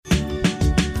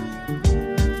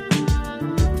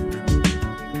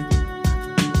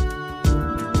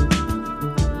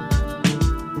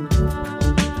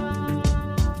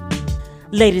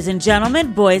Ladies and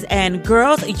gentlemen, boys and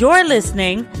girls, you're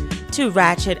listening to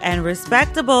Ratchet and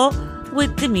Respectable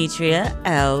with Demetria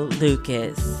L.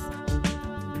 Lucas.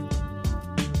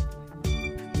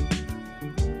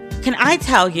 Can I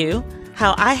tell you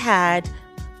how I have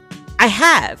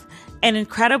an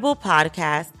incredible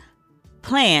podcast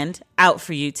planned out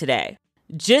for you today.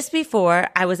 Just before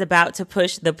I was about to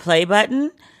push the play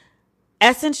button,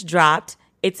 Essence dropped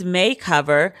its May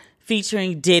cover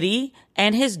featuring Diddy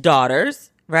and his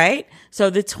daughters, right? So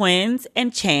the twins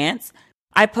and Chance.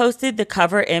 I posted the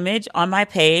cover image on my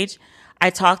page. I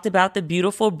talked about the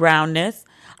beautiful brownness.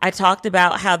 I talked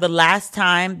about how the last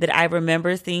time that I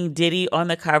remember seeing Diddy on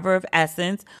the cover of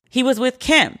Essence, he was with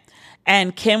Kim.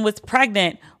 And Kim was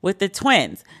pregnant with the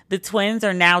twins. The twins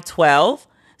are now 12.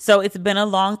 So it's been a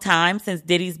long time since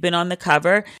Diddy's been on the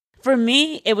cover. For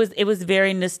me, it was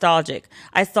very nostalgic.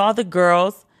 I saw the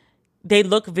girls. They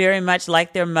look very much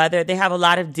like their mother. They have a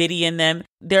lot of Diddy in them.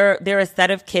 They're a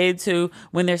set of kids who,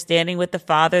 when they're standing with the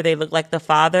father, they look like the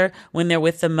father. When they're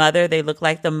with the mother, they look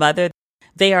like the mother.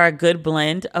 They are a good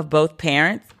blend of both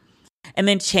parents. And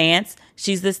then Chance,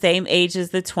 she's the same age as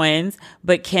the twins,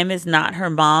 but Kim is not her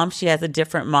mom. She has a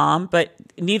different mom, but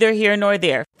neither here nor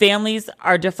there. Families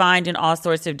are defined in all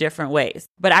sorts of different ways.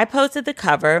 But I posted the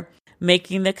cover,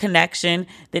 making the connection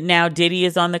that now Diddy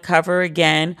is on the cover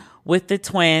again with the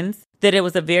twins, that it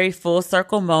was a very full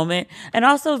circle moment, and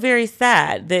also very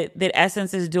sad that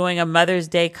Essence is doing a Mother's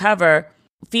Day cover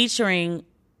featuring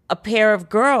a pair of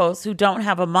girls who don't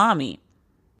have a mommy.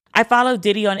 I follow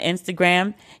Diddy on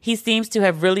Instagram. He seems to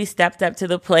have really stepped up to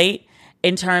the plate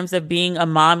in terms of being a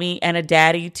mommy and a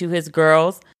daddy to his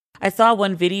girls. I saw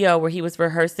one video where he was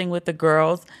rehearsing with the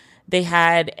girls. They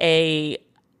had a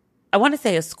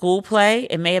school play.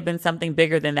 It may have been something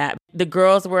bigger than that. The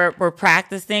girls were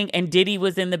practicing and Diddy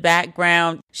was in the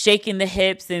background shaking the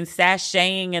hips and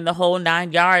sashaying and the whole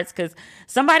 9 yards because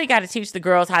somebody got to teach the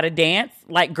girls how to dance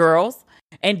like girls.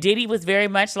 And Diddy was very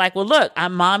much like, well, look,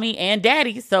 I'm mommy and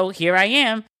daddy, so here I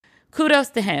am. Kudos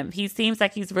to him. He seems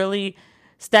like he's really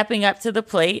stepping up to the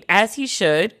plate, as he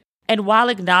should. And while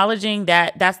acknowledging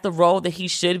that that's the role that he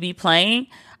should be playing,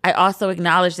 I also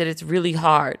acknowledge that it's really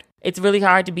hard. It's really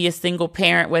hard to be a single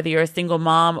parent, whether you're a single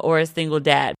mom or a single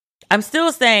dad. I'm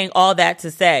still saying all that to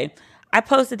say, I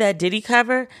posted that Diddy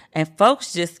cover and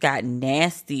folks just got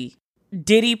nasty.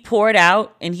 Diddy poured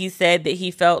out and he said that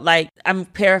he felt like, I'm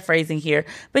paraphrasing here,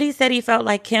 but he said he felt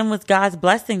like Kim was God's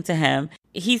blessing to him.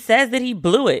 He says that he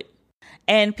blew it.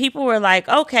 And people were like,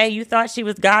 okay, you thought she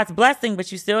was God's blessing, but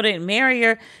you still didn't marry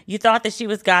her. You thought that she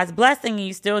was God's blessing and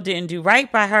you still didn't do right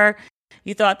by her.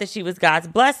 You thought that she was God's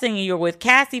blessing and you were with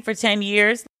Cassie for 10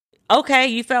 years. Okay,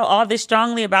 you felt all this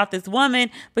strongly about this woman,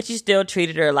 but you still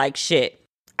treated her like shit.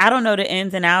 I don't know the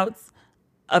ins and outs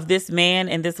of this man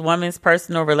and this woman's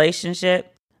personal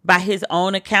relationship. By his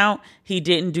own account, he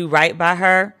didn't do right by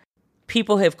her.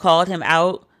 People have called him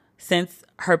out since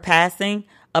her passing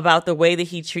about the way that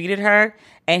he treated her.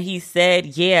 And he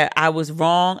said, yeah, I was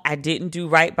wrong. I didn't do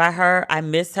right by her. I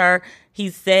miss her. He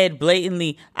said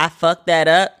blatantly, I fucked that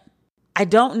up. I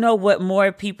don't know what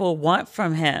more people want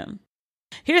from him.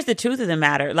 Here's the truth of the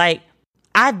matter. Like,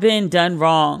 I've been done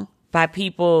wrong by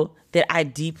people that I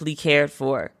deeply cared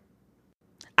for.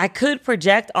 I could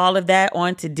project all of that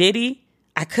onto Diddy.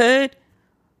 I could,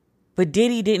 but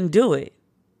Diddy didn't do it.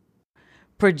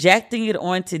 Projecting it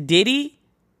onto Diddy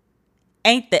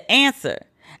ain't the answer.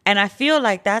 And I feel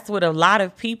like that's what a lot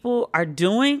of people are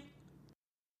doing.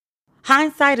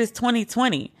 Hindsight is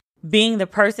 20/20. Being the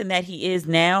person that he is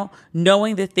now,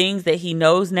 knowing the things that he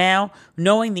knows now,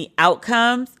 knowing the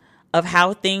outcomes of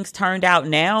how things turned out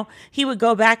now, he would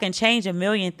go back and change a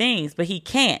million things, but he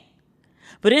can't.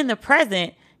 But in the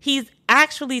present, he's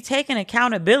actually taken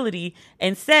accountability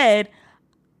and said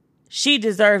she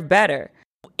deserved better.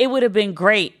 It would have been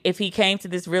great if he came to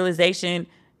this realization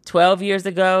 12 years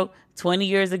ago, 20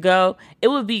 years ago. It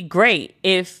would be great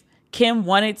if Kim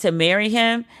wanted to marry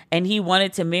him and he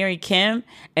wanted to marry Kim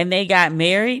and they got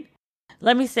married.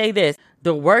 Let me say this.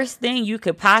 The worst thing you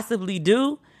could possibly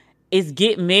do is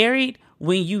get married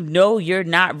when you know you're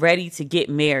not ready to get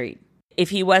married.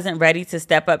 If he wasn't ready to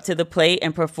step up to the plate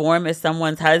and perform as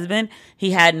someone's husband,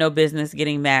 he had no business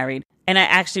getting married. And I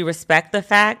actually respect the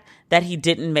fact that he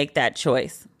didn't make that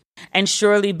choice. And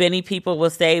surely many people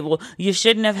will say, well, you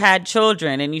shouldn't have had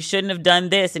children and you shouldn't have done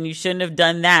this and you shouldn't have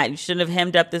done that. You shouldn't have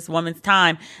hemmed up this woman's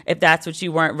time if that's what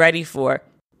you weren't ready for.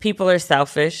 People are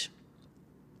selfish.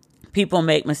 People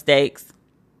make mistakes.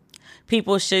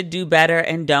 People should do better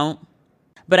and don't.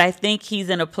 But I think he's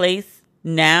in a place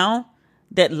now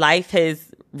that life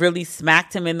has really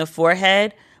smacked him in the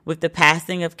forehead with the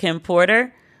passing of Kim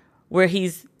Porter, where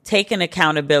he's taking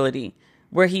accountability,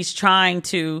 where he's trying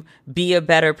to be a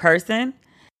better person.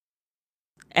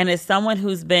 And as someone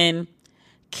who's been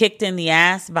kicked in the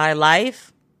ass by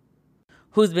life,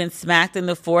 who's been smacked in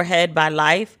the forehead by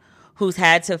life, who's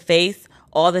had to face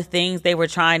all the things they were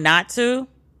trying not to,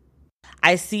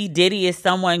 I see Diddy as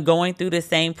someone going through the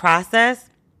same process.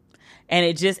 And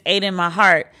it just ate in my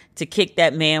heart to kick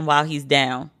that man while he's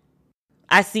down.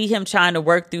 I see him trying to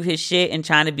work through his shit and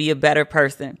trying to be a better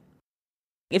person.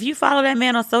 If you follow that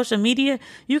man on social media,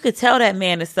 you could tell that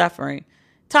man is suffering.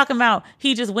 Talking about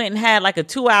he just went and had like a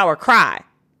 2-hour cry.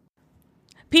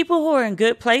 People who are in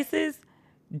good places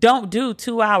don't do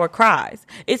 2-hour cries.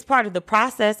 It's part of the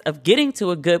process of getting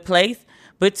to a good place.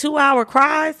 But 2-hour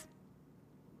cries,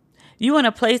 you in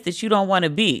a place that you don't want to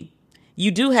be.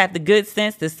 You do have the good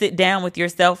sense to sit down with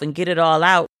yourself and get it all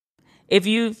out. If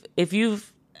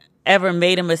you've ever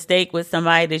made a mistake with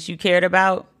somebody that you cared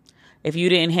about, if you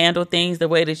didn't handle things the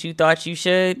way that you thought you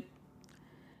should,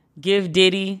 give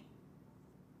Diddy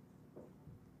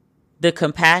the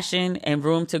compassion and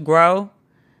room to grow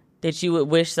that you would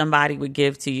wish somebody would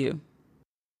give to you.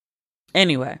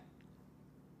 Anyway,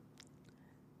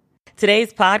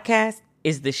 today's podcast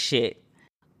is the shit.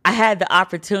 I had the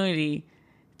opportunity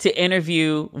to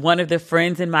interview one of the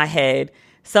friends in my head,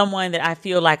 someone that I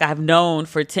feel like I've known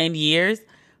for 10 years,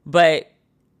 but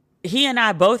he and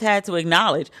I both had to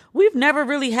acknowledge we've never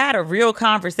really had a real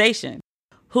conversation.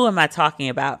 Who am I talking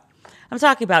about? I'm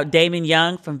talking about Damon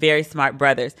Young from Very Smart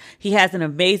Brothers. He has an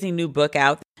amazing new book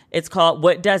out. It's called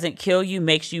What Doesn't Kill You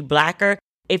Makes You Blacker.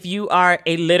 If you are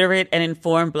a literate and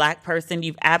informed Black person,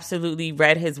 you've absolutely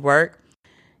read his work.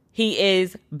 He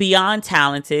is beyond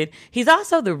talented. He's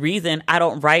also the reason I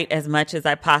don't write as much as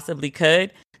I possibly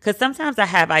could, because sometimes I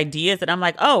have ideas and I'm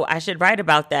like, oh, I should write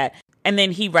about that. And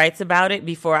then he writes about it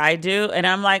before I do. And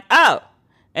I'm like, oh,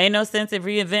 ain't no sense of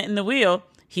reinventing the wheel.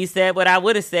 He said what I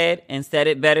would have said and said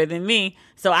it better than me.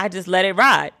 So I just let it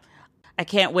ride. I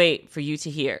can't wait for you to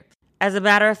hear. As a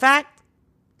matter of fact,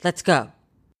 let's go.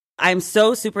 I'm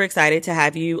so super excited to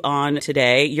have you on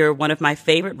today. You're one of my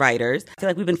favorite writers. I feel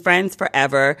like we've been friends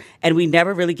forever and we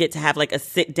never really get to have like a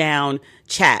sit down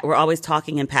chat. We're always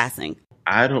talking in passing.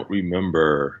 I don't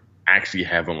remember actually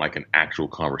having like an actual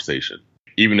conversation,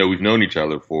 even though we've known each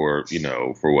other for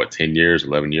 10 years,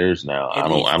 11 years now.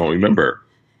 I don't remember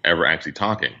ever actually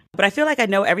talking. But I feel like I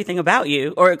know everything about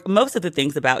you, or most of the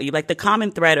things about you, like the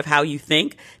common thread of how you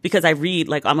think, because I read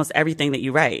like almost everything that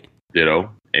you write.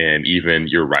 Ditto. And even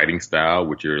your writing style,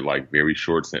 with your like very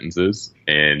short sentences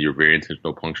and your very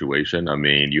intentional punctuation. I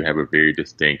mean, you have a very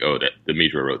distinct, that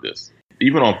Demetria wrote this.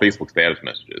 Even on Facebook status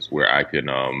messages where I can,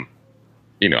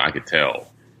 I could tell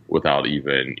without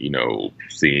even,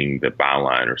 seeing the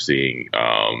byline or seeing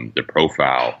the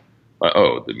profile.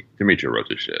 Demetria wrote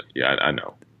this shit. Yeah, I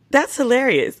know. That's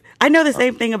hilarious. I know the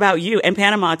same thing about you and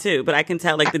Panama too, but I can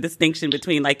tell like the distinction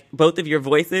between like both of your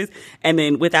voices. And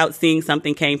then without seeing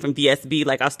something came from DSB,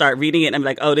 like I'll start reading it and I'm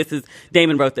like, oh, this is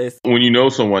Damon wrote this. When you know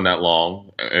someone that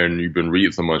long and you've been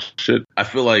reading so much shit, I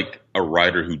feel like a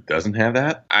writer who doesn't have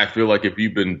that, I feel like if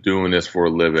you've been doing this for a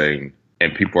living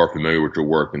and people are familiar with your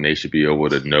work, then they should be able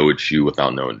to know it's you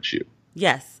without knowing it's you.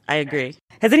 Yes, I agree.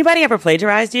 Has anybody ever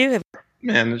plagiarized you?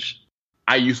 Man,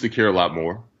 I used to care a lot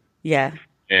more. Yeah.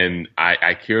 And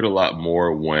I cared a lot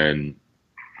more when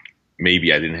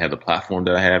maybe I didn't have the platform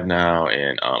that I have now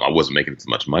and I wasn't making as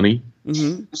much money.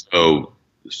 Mm-hmm. So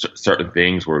certain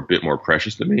things were a bit more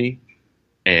precious to me.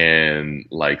 And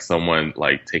like someone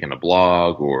like taking a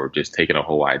blog or just taking a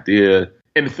whole idea.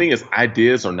 And the thing is,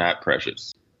 ideas are not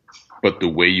precious, but the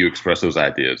way you express those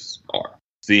ideas are.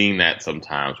 Seeing that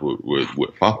sometimes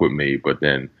would fuck with me. But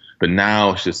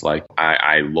now it's just like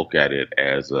I look at it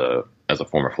as a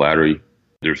form of flattery.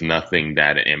 There's nothing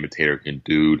that an imitator can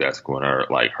do that's going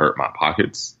to like hurt my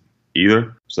pockets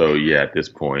either. So yeah, at this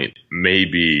point,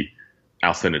 maybe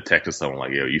I'll send a text to someone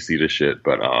like, yo, you see this shit,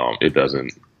 but it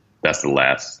doesn't. That's the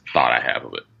last thought I have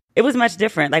of it. It was much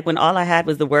different. Like when all I had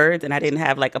was the words and I didn't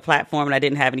have like a platform and I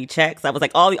didn't have any checks. I was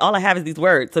like, all I have is these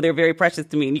words. So they're very precious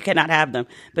to me and you cannot have them.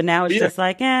 But now it's just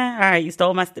like, all right, you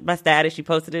stole my status. You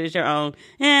posted it as your own.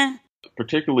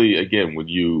 Particularly, again, when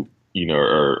you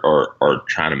are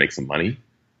trying to make some money.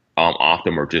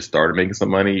 Often or just started making some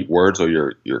money, words are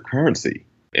your currency.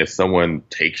 If someone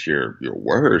takes your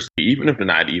words, even if they're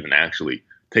not even actually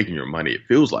taking your money, it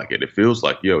feels like it. It feels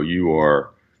like, yo, you are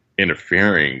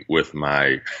interfering with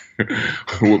my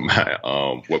with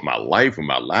my life, with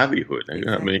my livelihood. You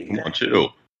know what I mean? Come on,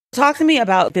 chill. Talk to me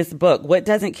about this book, What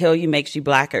Doesn't Kill You Makes You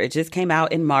Blacker. It just came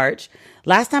out in March.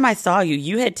 Last time I saw you,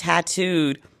 you had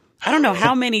tattooed I don't know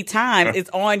how many times it's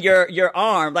on your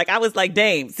arm. Like, I was like,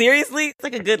 Dame, seriously? It's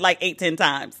like a good, like, 8-10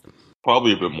 times.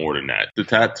 Probably a bit more than that. The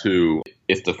tattoo,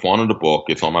 it's the font of the book.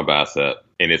 It's on my bicep,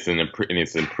 and it's in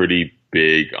pretty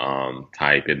big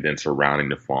type, and then surrounding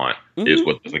the font is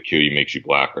What Doesn't Kill You Makes You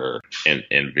Blacker, and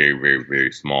very, very,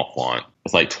 very small font.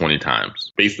 It's like 20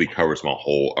 times. Basically covers my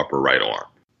whole upper right arm.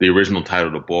 The original title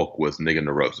of the book was Nigga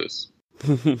Neurosis.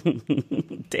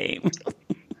 Damn.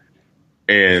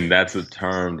 And that's a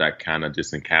term that kind of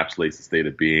just encapsulates the state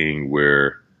of being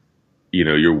where, you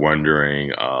know, you're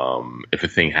wondering if a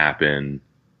thing happened,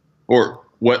 or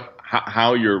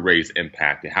how your race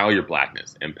impacted, how your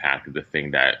blackness impacted the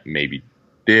thing that maybe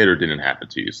did or didn't happen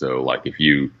to you. So, like,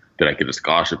 did I get a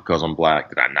scholarship because I'm black?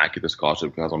 Did I not get a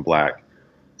scholarship because I'm black?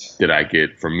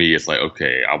 For me, it's like,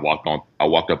 okay, I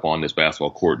walked up on this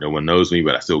basketball court. No one knows me,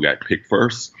 but I still got picked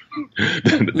first.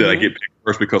 Did I get picked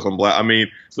first because I'm black? I mean,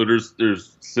 so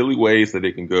there's silly ways that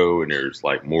it can go, and there's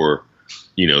like more,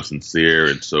 you know, sincere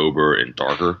and sober and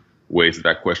darker ways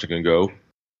that question can go.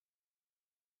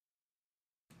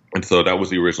 And so that was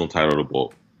the original title of the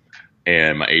book.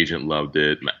 And my agent loved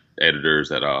it. My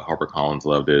editors at HarperCollins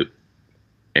loved it.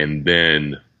 And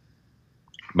then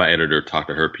my editor talked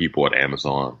to her people at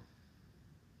Amazon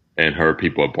and her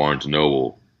people at Barnes &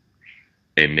 Noble.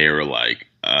 And they were like,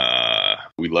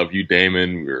 we love you,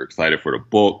 Damon. We're excited for the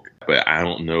book. But I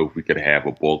don't know if we could have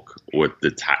a book with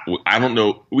the title. I don't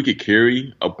know. We could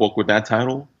carry a book with that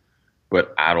title.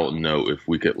 But I don't know if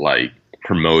we could, like,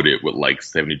 promote it with, like,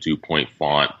 72-point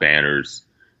font banners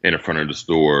in the front of the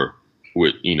store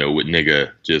with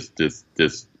nigga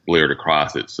just blared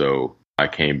across it. So I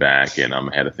came back and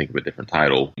had to think of a different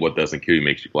title. What Doesn't Kill You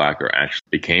Makes You Blacker. Actually,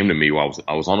 it came to me while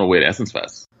I was on the way to Essence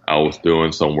Fest. I was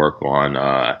doing some work on,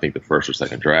 I think, the first or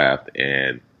second draft,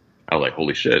 and I was like,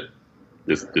 holy shit,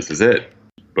 this is it.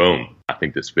 Boom. I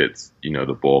think this fits, you know,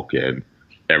 the book and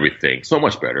everything so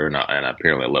much better. And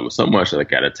apparently I love it so much that I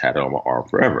got it tattooed on my arm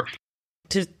forever.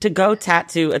 To go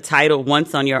tattoo a title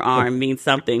once on your arm means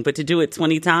something, but to do it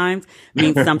 20 times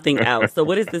means something else. So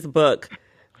what does this book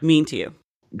mean to you?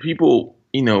 People,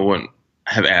 you know,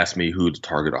 have asked me who the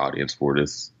target audience for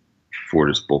this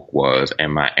book was,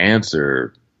 and my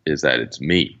answer is that it's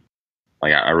me.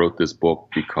 Like, I wrote this book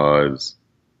because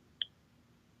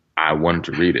I wanted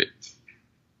to read it,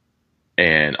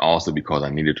 and also because I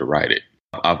needed to write it.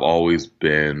 I've always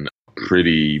been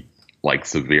pretty, like,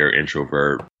 severe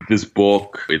introvert. This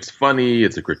book, it's funny.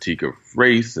 It's a critique of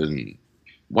race and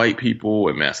white people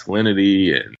and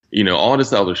masculinity and, you know, all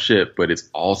this other shit. But it's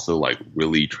also, like,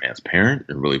 really transparent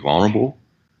and really vulnerable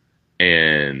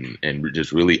and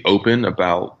just really open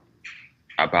about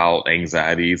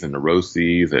anxieties and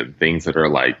neuroses and things that are,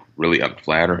 like, really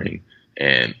unflattering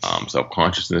and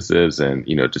self-consciousnesses and,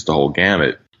 you know, just the whole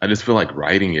gamut. I just feel like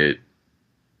writing it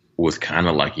was kind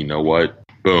of like, you know what,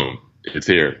 boom, it's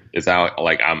here, it's out.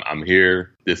 Like, I'm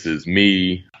here. This is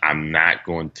me. I'm not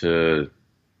going to,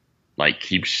 like,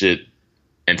 keep shit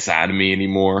inside of me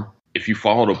anymore. If you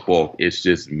follow the book, it's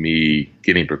just me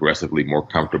getting progressively more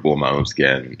comfortable in my own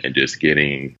skin and just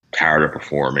getting tired of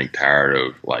performing, tired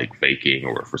of, like, faking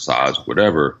or facades or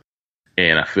whatever.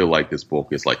 And I feel like this book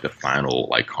is, like, the final,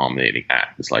 like, culminating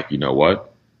act. It's like, you know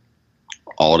what?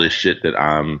 All this shit that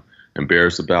I'm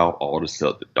embarrassed about, all the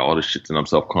shit that I'm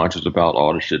self-conscious about,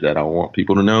 all the shit that I want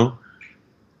people to know,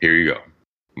 here you go.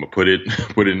 I'm gonna put it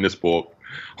in this book.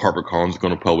 HarperCollins is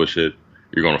gonna publish it.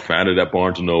 You're gonna find it at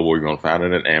Barnes & Noble. You're gonna find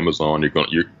it at Amazon.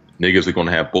 Your niggas are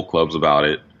gonna have book clubs about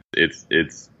it.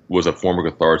 It was a form of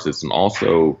catharsis and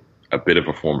also a bit of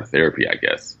a form of therapy, I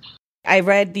guess. I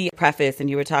read the preface and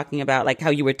you were talking about, like,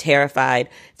 how you were terrified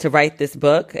to write this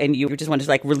book and you just wanted to,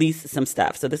 like, release some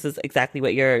stuff. So this is exactly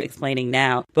what you're explaining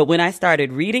now. But when I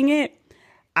started reading it,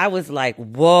 I was like,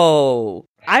 whoa.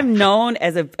 I'm known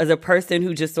as a person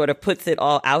who just sort of puts it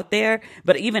all out there,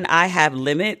 but even I have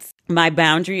limits. My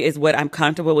boundary is what I'm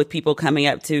comfortable with people coming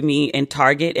up to me in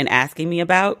Target and asking me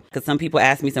about, because some people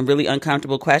ask me some really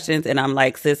uncomfortable questions and I'm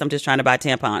like, sis, I'm just trying to buy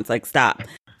tampons. Like, stop.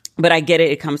 But I get it.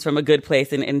 It comes from a good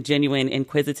place and genuine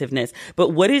inquisitiveness. But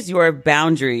what is your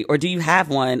boundary, or do you have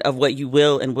one, of what you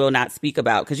will and will not speak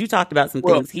about? Because you talked about some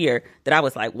things here that I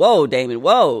was like, whoa, Damon,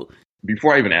 whoa.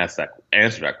 Before I even answer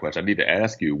that question, I need to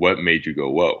ask you, what made you go,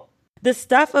 whoa? The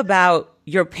stuff about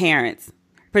your parents,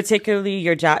 particularly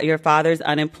your father's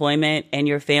unemployment and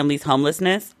your family's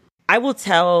homelessness. I will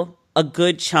tell a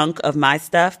good chunk of my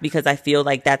stuff because I feel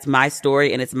like that's my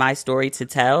story and it's my story to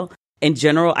tell. In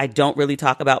general, I don't really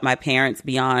talk about my parents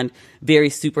beyond very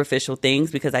superficial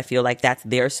things because I feel like that's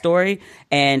their story.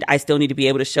 And I still need to be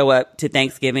able to show up to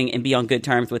Thanksgiving and be on good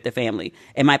terms with the family.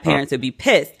 And my parents would be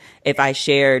pissed if I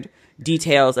shared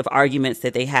details of arguments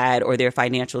that they had or their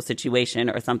financial situation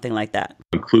or something like that?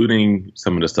 Including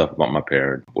some of the stuff about my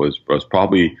parents was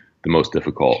probably the most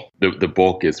difficult. The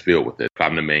book is filled with it. If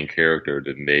I'm the main character,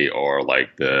 then they are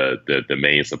like the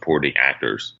main supporting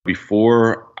actors.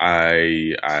 Before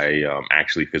I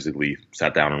actually physically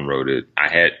sat down and wrote it, I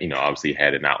had, obviously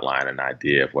had an outline, an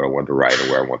idea of what I wanted to write and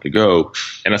where I wanted to go.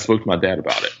 And I spoke to my dad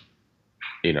about it.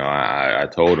 I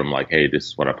told him like, hey, this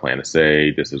is what I plan to say.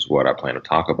 This is what I plan to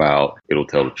talk about. It'll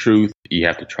tell the truth. You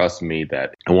have to trust me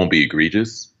that it won't be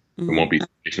egregious. Mm-hmm. It won't be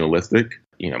sensationalistic.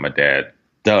 My dad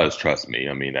does trust me.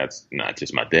 I mean, that's not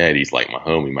just my dad. He's like my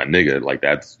homie, my nigga. Like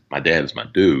my dad is my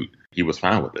dude. He was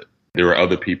fine with it. There are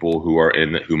other people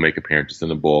who make appearances in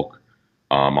the book.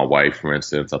 My wife, for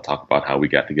instance, I talk about how we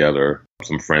got together.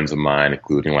 Some friends of mine,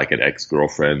 including like an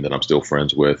ex-girlfriend that I'm still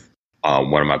friends with.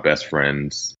 One of my best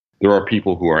friends. There are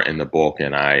people who are in the book,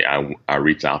 and I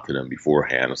reach out to them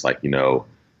beforehand. It's like,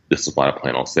 this is what I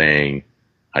plan on saying.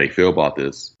 How do you feel about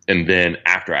this? And then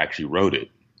after I actually wrote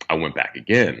it, I went back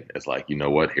again. It's like, you know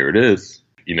what? Here it is.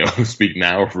 Speak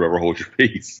now or forever hold your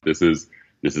peace. This is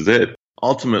it.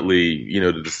 Ultimately,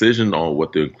 the decision on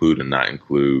what to include and not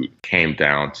include came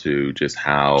down to just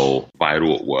how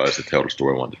vital it was to tell the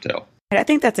story I wanted to tell. I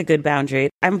think that's a good boundary.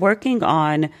 I'm working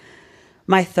on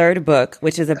my third book,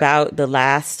 which is about the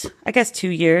last, 2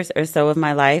 years or so of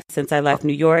my life since I left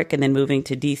New York and then moving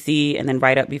to DC and then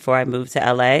right up before I moved to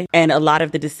LA. And a lot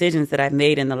of the decisions that I've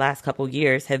made in the last couple of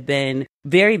years have been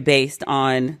very based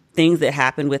on things that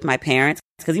happened with my parents.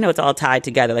 Because, it's all tied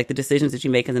together. Like the decisions that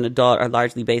you make as an adult are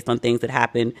largely based on things that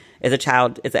happened as a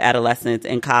child, as an adolescent,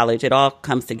 in college. It all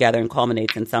comes together and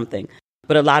culminates in something.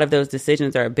 But a lot of those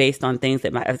decisions are based on things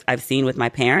that I've seen with my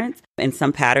parents and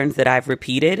some patterns that I've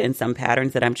repeated and some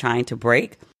patterns that I'm trying to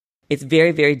break. It's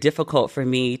very, very difficult for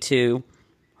me to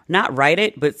not write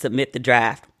it, but submit the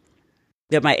draft.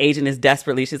 That my agent is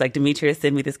desperately, she's like, Demetria,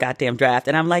 send me this goddamn draft.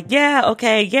 And I'm like, yeah,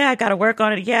 okay, yeah, I got to work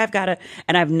on it. Yeah, I've got to.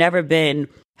 And I've never been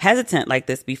hesitant like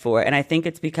this before. And I think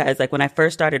it's because like when I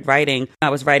first started writing, I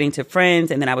was writing to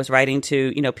friends and then I was writing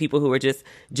to, people who were just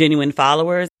genuine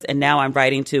followers. And now I'm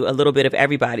writing to a little bit of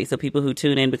everybody. So people who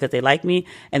tune in because they like me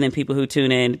and then people who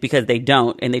tune in because they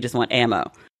don't and they just want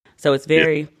ammo. So it's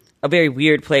a very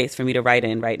weird place for me to write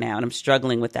in right now. And I'm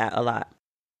struggling with that a lot.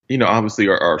 Obviously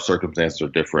our circumstances are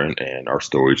different and our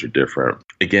stories are different.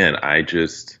 Again,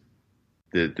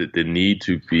 the need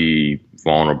to be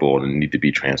vulnerable and the need to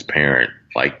be transparent,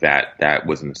 like that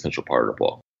was an essential part of the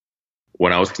book.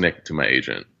 When I was connected to my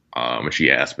agent, and she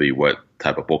asked me what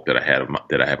type of book that I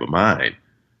have in mind,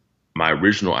 my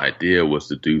original idea was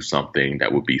to do something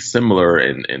that would be similar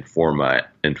in format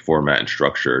and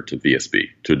structure to VSB,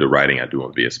 to the writing I do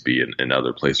on VSB and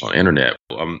other places on the internet.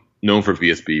 I'm known for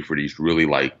VSB for these really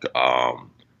very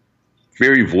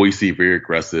voicey, very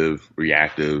aggressive,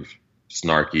 reactive,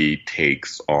 snarky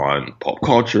takes on pop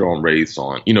culture, on race,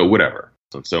 on, whatever.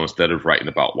 And so instead of writing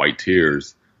about white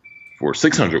tears for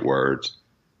 600 words,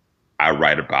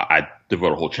 I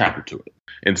devote a whole chapter to it.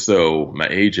 And so my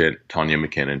agent, Tanya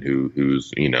McKinnon,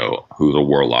 who's a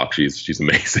warlock, she's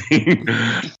amazing,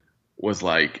 was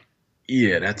like,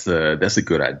 yeah, that's a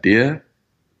good idea.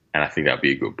 And I think that'd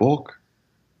be a good book.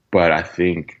 But I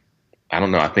think a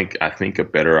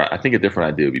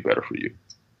different idea would be better for you.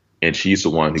 And she's the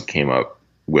one who came up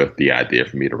with the idea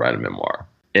for me to write a memoir.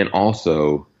 And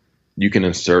also, you can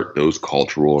insert those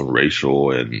cultural and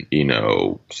racial and,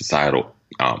 societal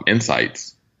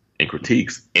insights and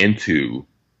critiques into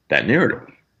that narrative.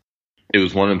 It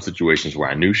was one of them situations where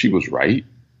I knew she was right,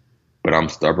 but I'm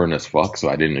stubborn as fuck, so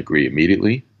I didn't agree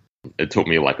immediately. It took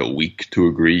me like a week to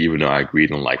agree, even though I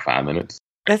agreed in like 5 minutes.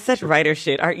 That's such writer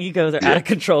shit. Our egos are out of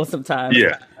control sometimes.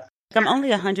 Yeah. I'm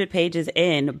only 100 pages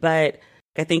in, but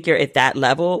I think you're at that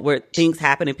level where things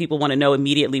happen and people want to know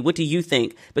immediately, what do you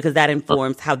think? Because that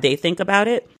informs how they think about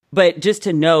it. But just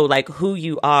to know like who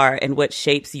you are and what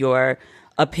shapes your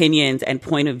opinions and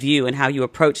point of view and how you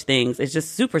approach things is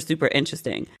just super, super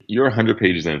interesting. You're 100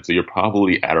 pages in, so you're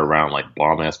probably at around like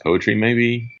bomb-ass poetry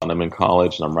maybe. And I'm in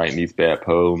college and I'm writing these bad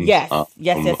poems. Yes.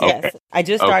 Okay. I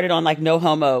just started on like No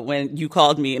Homo when you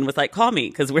called me and was like, call me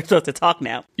because we're supposed to talk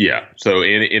now. Yeah. So,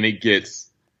 and it gets...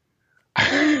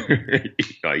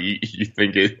 you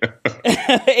think it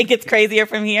it gets crazier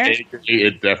from here?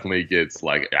 It definitely gets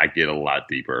like, I get a lot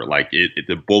deeper. Like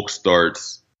the book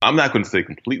starts, I'm not going to say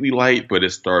completely light, but it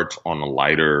starts on a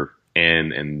lighter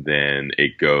end and then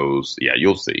it goes,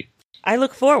 you'll see. I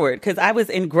look forward because I was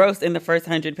engrossed in the first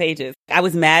 100 pages. I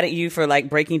was mad at you for like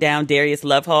breaking down Darius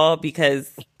Love Hall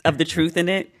because of the truth in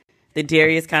it, that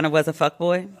Darius kind of was a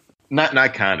fuckboy.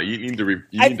 Not kind of. You need to.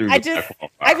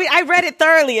 I read it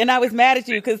thoroughly, and I was mad at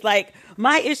you because, like,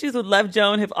 my issues with Love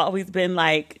Joan have always been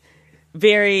like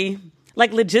very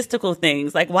like logistical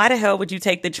things. Like, why the hell would you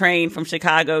take the train from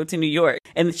Chicago to New York?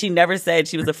 And she never said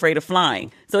she was afraid of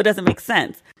flying, so it doesn't make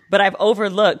sense. But I've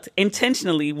overlooked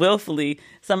intentionally, willfully,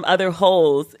 some other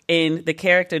holes in the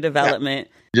character development.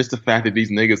 Yeah. Just the fact that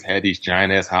these niggas had these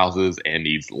giant ass houses and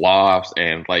these lofts,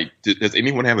 and like, does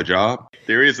anyone have a job?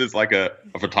 There is like a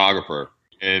photographer,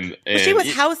 and she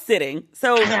was house sitting,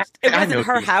 so it wasn't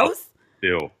her house.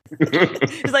 Still,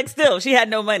 it's like she had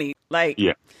no money. Like,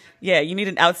 yeah, you need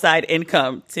an outside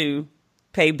income to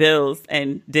pay bills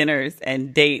and dinners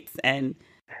and dates and.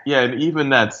 Yeah, and even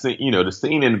that scene, the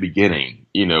scene in the beginning,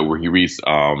 where he reads,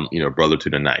 Brother to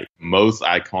the Night. Most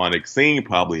iconic scene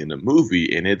probably in the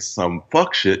movie, and it's some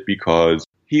fuck shit because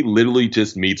he literally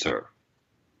just meets her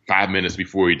 5 minutes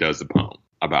before he does the poem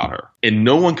about her. And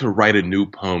no one can write a new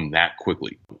poem that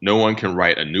quickly. No one can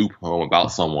write a new poem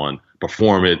about someone,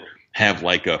 perform it, have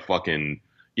like a fucking,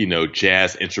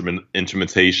 jazz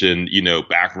instrumentation,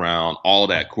 background, all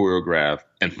that choreographed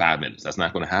in 5 minutes. That's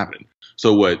not going to happen.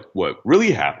 So what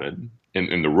really happened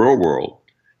in the real world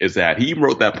is that he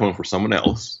wrote that poem for someone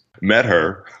else, met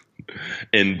her,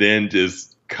 and then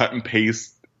just cut and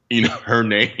paste, her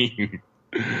name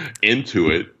into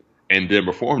it, and then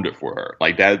performed it for her.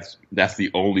 Like that's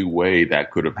the only way that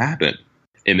could have happened.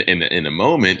 In a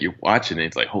moment, you're watching it,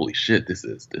 it's like, holy shit, this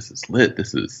is lit.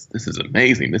 This is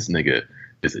amazing. This nigga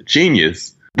is a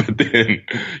genius. But then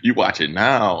you watch it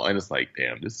now, and it's like,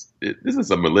 damn, this is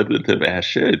some manipulative ass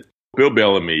shit. Bill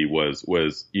Bellamy was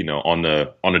on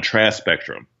the trash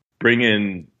spectrum. Bring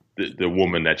in the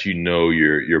woman that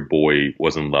your boy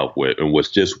was in love with and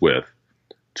was just with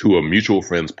to a mutual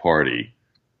friend's party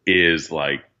is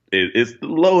like it's the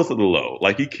lowest of the low.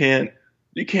 Like you can't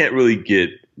really get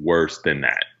worse than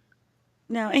that.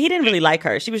 No, and he didn't really like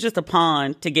her. She was just a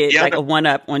pawn to get a one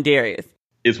up on Darius.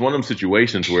 It's one of them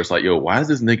situations where it's like, yo, why is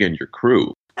this nigga in your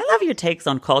crew? I love your takes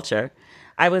on culture.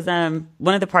 I was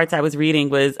one of the parts I was reading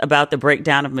was about the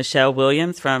breakdown of Michelle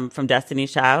Williams from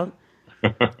Destiny's Child.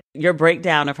 Your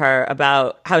breakdown of her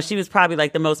about how she was probably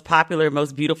like the most popular,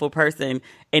 most beautiful person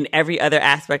in every other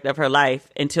aspect of her life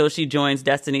until she joins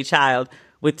Destiny's Child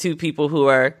with two people who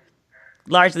are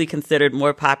largely considered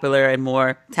more popular and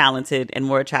more talented and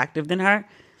more attractive than her.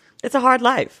 It's a hard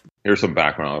life. Here's some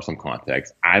background or some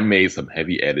context. I made some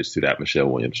heavy edits to that Michelle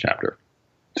Williams chapter,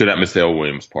 to that Michelle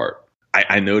Williams part.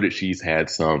 I know that she's had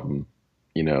some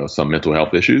mental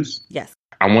health issues. Yes.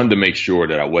 I wanted to make sure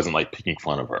that I wasn't like picking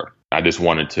fun of her. I just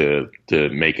wanted to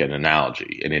make an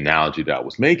analogy. And the analogy that I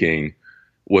was making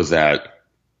was that,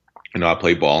 I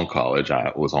played ball in college.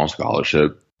 I was on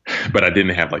scholarship, but I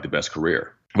didn't have like the best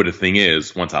career. But the thing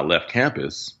is, once I left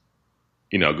campus,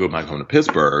 go back home to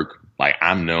Pittsburgh, like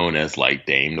I'm known as like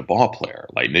Dame the ball player.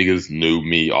 Like niggas knew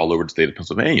me all over the state of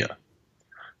Pennsylvania.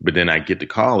 But then I get to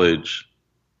college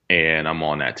and I'm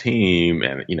on that team,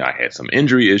 and I had some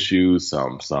injury issues,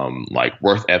 some like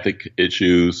work ethic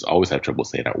issues. I always have trouble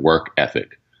saying that, work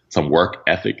ethic. Some work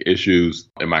ethic issues,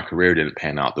 and my career didn't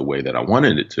pan out the way that I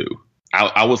wanted it to.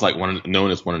 I was like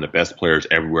known as one of the best players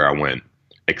everywhere I went,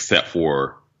 except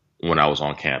for when I was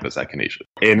on campus at Canisius.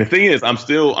 And the thing is, I'm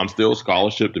still a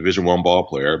scholarship Division I ball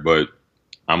player, but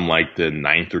I'm like the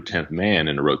 9th or 10th man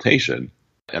in the rotation.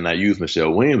 And I use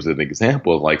Michelle Williams as an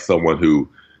example of like someone who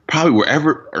probably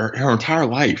wherever her entire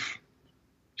life,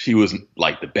 she was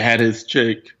like the baddest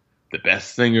chick, the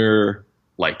best singer,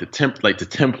 like the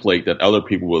template that other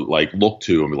people would like look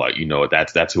to and be like,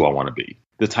 that's who I want to be.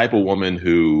 The type of woman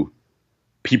who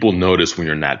people notice when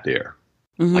you're not there.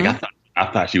 Mm-hmm. Like I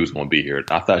thought she was going to be here.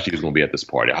 I thought she was going to be at this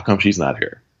party. How come she's not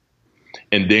here?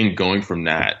 And then going from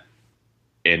that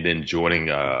and then joining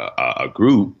a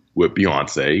group with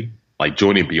Beyonce, like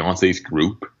joining Beyonce's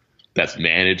group that's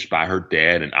managed by her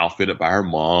dad and outfitted by her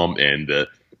mom, and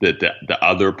the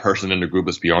other person in the group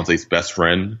is Beyonce's best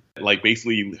friend, like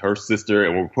basically her sister,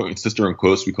 and we're putting sister in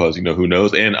quotes because who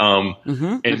knows, and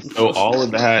and so all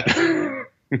of that,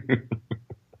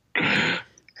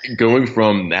 going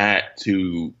from that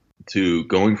to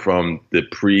going from the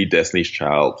pre-Destiny's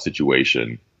Child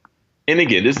situation, and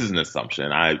again, this is an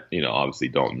assumption. I obviously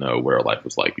don't know where her life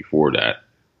was like before that,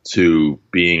 to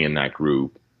being in that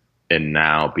group. And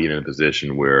now being in a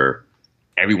position where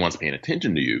everyone's paying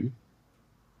attention to you,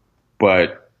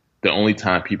 but the only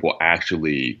time people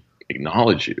actually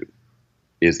acknowledge you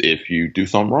is if you do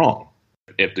something wrong.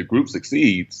 If the group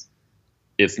succeeds,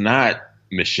 it's not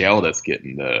Michelle that's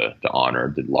getting the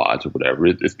honor, the lodge, or whatever.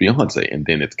 It's Beyonce, and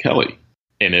then it's Kelly.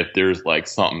 And if there's like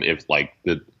something, if like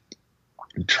the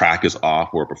track is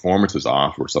off or performance is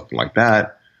off or something like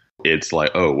that, it's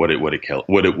like, oh, what did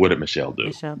Michelle do?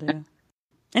 Michelle do.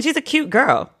 And she's a cute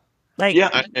girl. Like,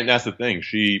 yeah, and that's the thing.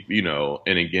 She,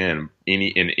 and again,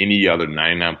 any other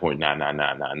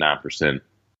 99.99999%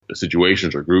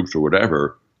 situations or groups or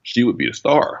whatever, she would be the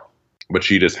star. But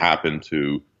she just happened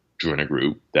to join a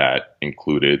group that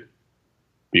included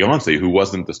Beyonce, who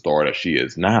wasn't the star that she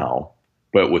is now,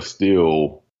 but was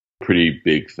still a pretty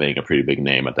big thing, a pretty big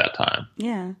name at that time.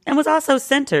 Yeah. And was also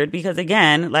centered because,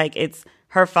 again, like, it's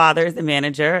her father is the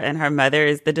manager and her mother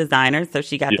is the designer. So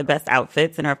she got the best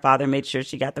outfits and her father made sure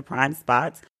she got the prime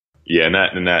spots. Yeah.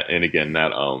 And again,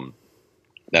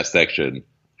 that section,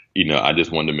 I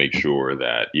just wanted to make sure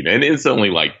that, and it's only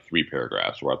like 3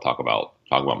 paragraphs where I talk about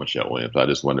Michelle Williams. I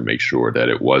just wanted to make sure that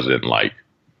it wasn't like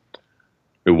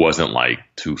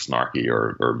too snarky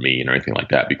or mean or anything like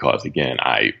that, because again,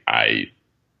 I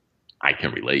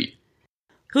can relate.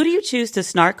 Who do you choose to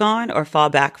snark on or fall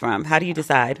back from? How do you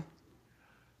decide?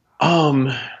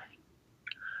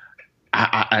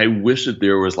 I wish that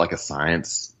there was like a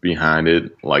science behind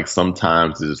it. Like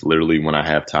sometimes it's literally when I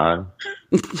have time.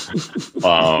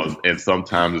 And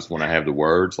sometimes it's when I have the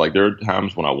words. Like there are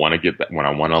times when I want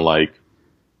to like,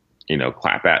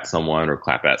 clap at someone or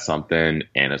clap at something.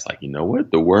 And it's like, you know what?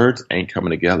 The words ain't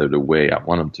coming together the way I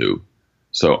want them to.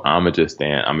 So I'm going to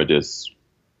just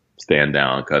stand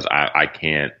down, because I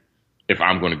can't, if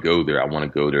I'm going to go there, I want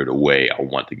to go there the way I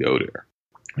want to go there.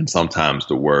 And sometimes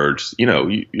the words,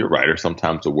 you're right, or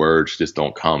sometimes the words just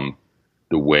don't come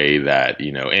the way that,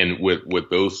 and with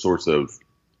those sorts of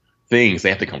things, they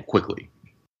have to come quickly.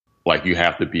 Like you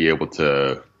have to be able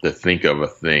to think of a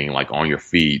thing like on your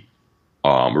feet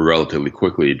relatively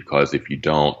quickly, because if you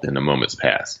don't, then the moment's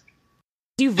pass.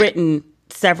 You've written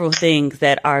several things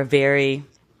that are very,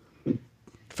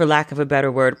 for lack of a better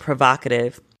word,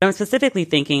 provocative. I'm specifically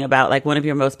thinking about like one of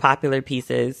your most popular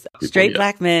pieces, Straight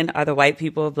Black Men Are the White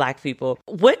People of Black People.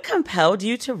 What compelled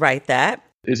you to write that?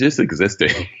 It's just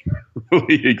existing,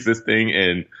 really existing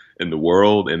in the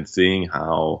world and seeing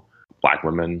how Black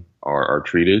women are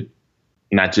treated,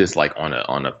 not just like on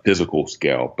a physical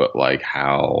scale, but like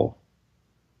how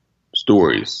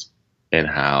stories and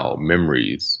how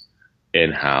memories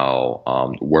and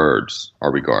how words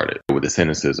are regarded, with the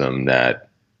cynicism that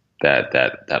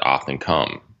often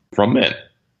come from men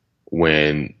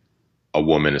when a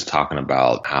woman is talking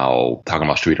about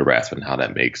street harassment, how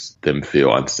that makes them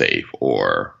feel unsafe,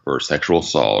 or sexual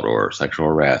assault or sexual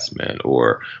harassment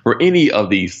or any of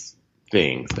these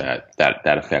things that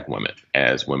affect women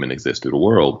as women exist through the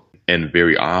world. And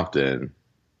very often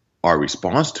our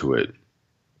response to it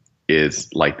is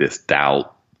like this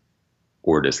doubt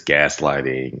or this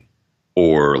gaslighting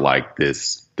or like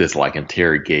this like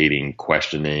interrogating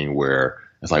questioning, where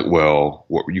it's like, well,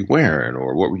 what were you wearing,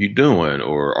 or what were you doing,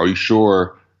 or are you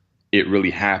sure it really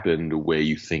happened the way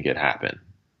you think it happened?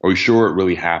 Are you sure it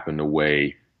really happened the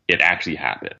way it actually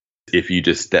happened? If you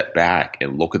just step back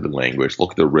and look at the language,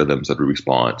 look at the rhythms of the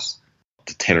response,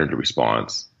 the tenor of the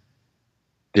response,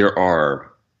 there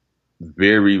are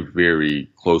very, very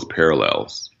close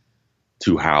parallels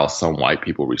to how some white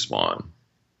people respond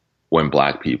when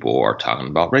Black people are talking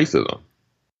about racism.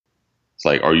 It's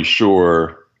like, are you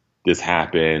sure this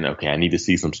happened? Okay, I need to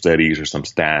see some studies or some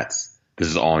stats. This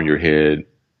is all in your head.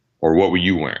 Or what were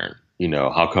you wearing?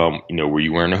 How come, were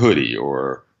you wearing a hoodie?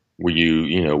 Or were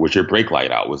you, was your brake light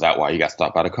out? Was that why you got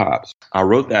stopped by the cops? I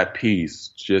wrote that piece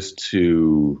just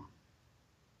to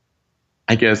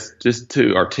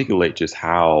articulate just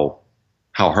how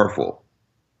hurtful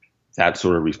that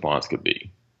sort of response could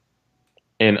be.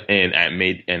 And I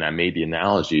made the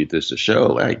analogy just to show,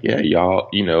 like, yeah, y'all,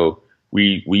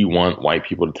 we want white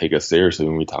people to take us seriously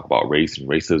when we talk about race and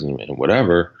racism and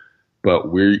whatever, but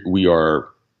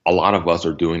a lot of us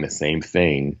are doing the same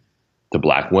thing to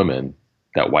Black women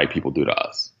that white people do to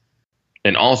us.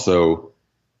 And also,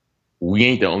 we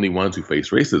ain't the only ones who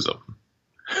face racism.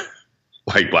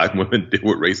 Like, Black women deal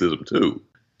with racism too.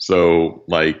 So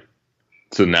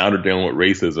now they're dealing with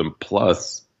racism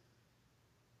plus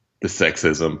the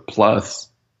sexism plus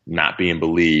not being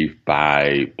believed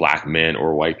by Black men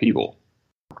or white people.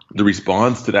 The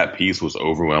response to that piece was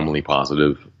overwhelmingly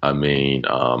positive. I mean,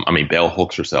 Bell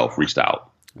Hooks herself reached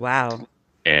out. Wow.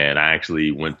 And I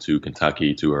actually went to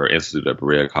Kentucky to her institute at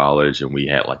Berea College, and we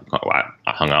had I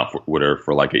hung out with her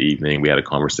for like an evening. We had a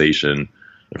conversation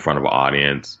in front of an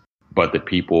audience. But the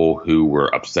people who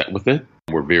were upset with it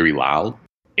were very loud.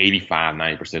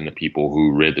 85-90% of the people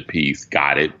who read the piece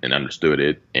got it and understood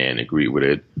it and agreed with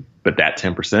it. But that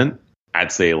 10%,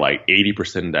 I'd say like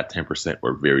 80% of that 10%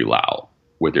 were very loud.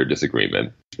 with their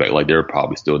disagreement. Like there are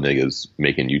probably still niggas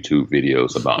making YouTube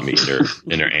videos about me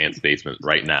in their aunt's basement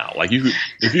right now. Like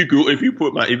if you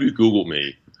Google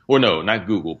me, or no, not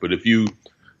Google, but if you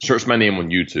search my name on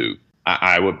YouTube,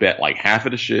 I would bet like half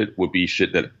of the shit would be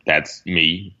shit that's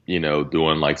me,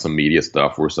 doing like some media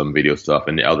stuff or some video stuff,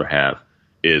 and the other half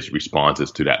is responses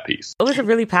to that piece. It was a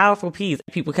really powerful piece.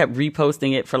 People kept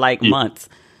reposting it for like months.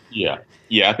 Yeah.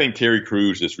 I think Terry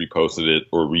Crews just reposted it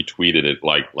or retweeted it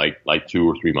like 2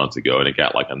 or 3 months ago, and it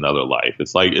got like another life.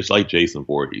 It's like Jason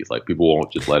Voorhees. Like people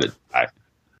won't just let it die.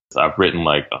 So I've written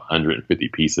like 150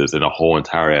 pieces in a whole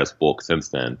entire ass book since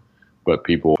then, but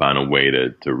people find a way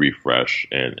to refresh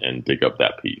and dig up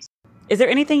that piece. Is there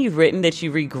anything you've written that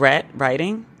you regret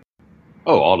writing?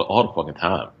 Oh, all the fucking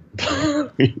time.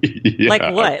 Yeah.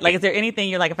 Like what? Like, is there anything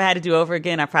you're like, if I had to do over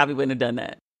again, I probably wouldn't have done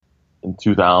that? In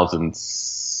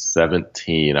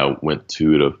 2017, I went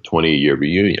to the 20-year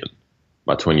reunion,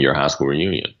 my 20-year high school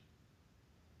reunion.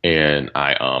 And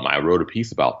I wrote a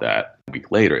piece about that a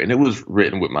week later. And it was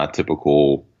written with my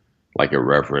typical, like,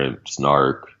 irreverent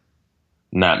snark,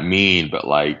 not mean, but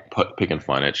like picking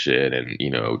fun at shit and,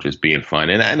 just being fun.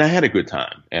 And I had a good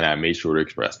time. And I made sure to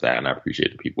express that. And I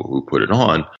appreciate the people who put it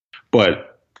on.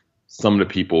 But some of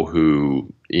the people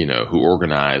who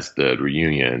organized the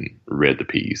reunion read the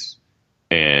piece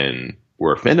and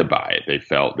were offended by it. They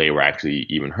felt they were actually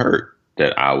even hurt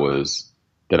that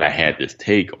I had this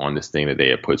take on this thing that they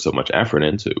had put so much effort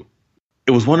into.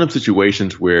 It was one of those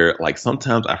situations where, like,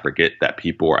 sometimes I forget that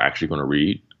people are actually going to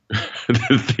read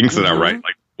the things that I write,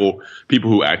 like people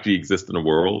who actually exist in the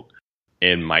world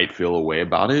and might feel a way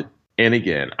about it. And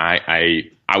again, I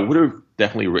would have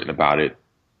definitely written about it,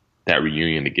 that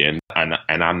reunion again. And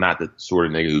I'm not the sort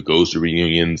of nigga who goes to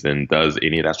reunions and does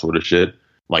any of that sort of shit.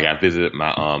 Like, I visited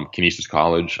my Canisius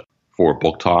College for a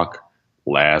book talk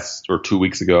 2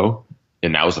 weeks ago.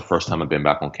 And that was the first time I've been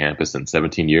back on campus in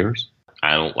 17 years.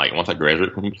 I don't like, once I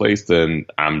graduate from a place, then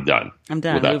I'm done.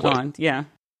 Move on. Yeah.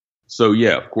 So,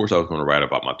 yeah, of course I was going to write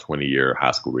about my 20-year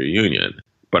high school reunion.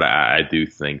 But I do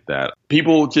think that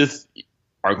people just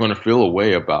are going to feel a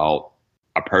way about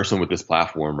a person with this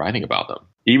platform writing about them.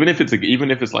 Even if it's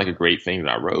like a great thing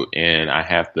that I wrote, and I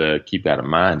have to keep that in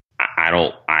mind.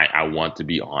 I want to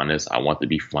be honest. I want to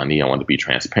be funny. I want to be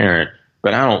transparent,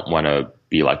 but I don't want to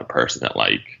be like a person that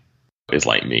is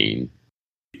mean.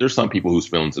 There's some people whose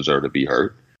feelings deserve to be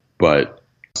hurt, but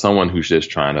someone who's just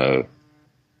trying to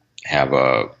have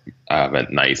a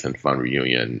nice and fun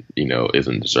reunion,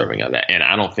 isn't deserving of that. And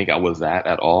I don't think I was that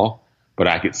at all, but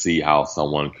I could see how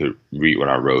someone could read what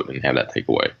I wrote and have that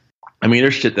takeaway. I mean,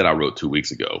 there's shit that I wrote 2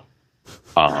 weeks ago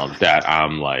that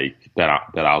I'm like, that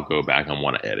I'll go back and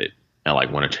want to edit and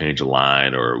like want to change a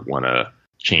line or want to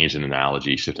change an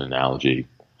analogy, shift an analogy.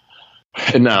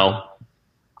 And now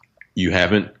you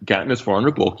haven't gotten as far in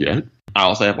the book yet. I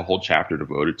also have a whole chapter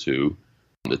devoted to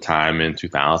the time in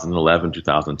 2011,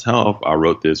 2012. I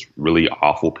wrote this really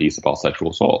awful piece about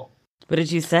sexual assault. What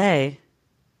did you say?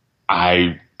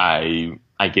 I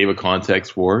gave a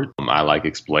context for it. I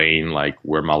explained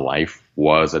where my life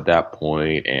was at that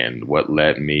point and what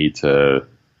led me to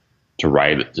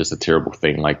write just a terrible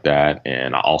thing like that.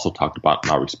 And I also talked about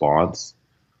my response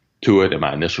to it and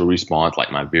my initial response,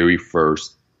 my very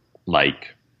first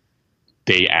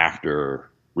day after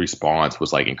response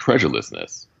was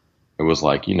incredulousness. It was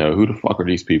who the fuck are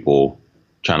these people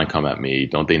trying to come at me?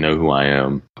 Don't they know who I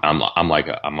am? I'm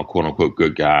a quote unquote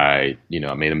good guy.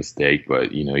 I made a mistake,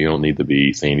 but you don't need to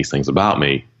be saying these things about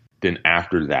me. Then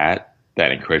after that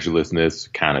incredulousness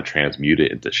kind of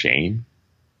transmuted into shame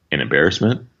and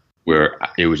embarrassment, where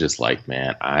it was just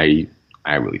man, I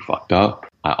really fucked up.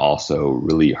 I also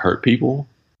really hurt people.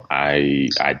 I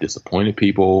disappointed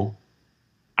people.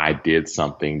 I did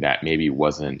something that maybe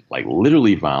wasn't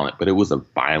literally violent, but it was a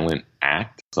violent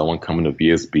act. Someone coming to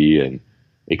VSB and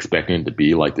expecting it to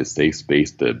be this safe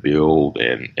space to build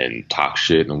and talk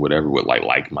shit and whatever with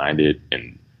like-minded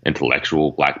and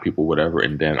intellectual Black people, whatever.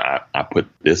 And then I put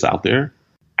this out there.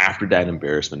 After that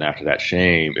embarrassment, after that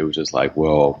shame, it was just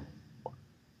well,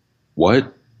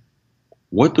 what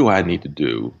do I need to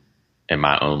do in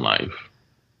my own life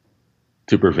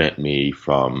to prevent me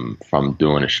from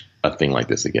doing a thing like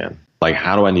this again?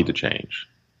 How do I need to change?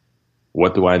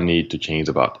 What do I need to change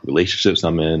about the relationships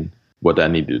I'm in? What do I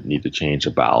need to change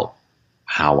about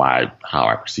how I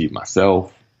perceive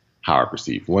myself, how I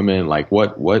perceive women?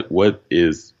 What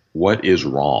is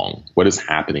wrong? What is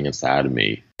happening inside of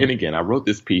me? And again, I wrote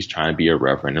this piece trying to be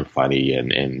irreverent and funny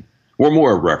and or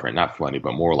more irreverent, not funny,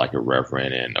 but more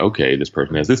irreverent. And okay, this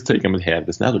person has this take, I'm gonna have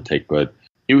this another take, but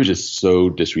it was just so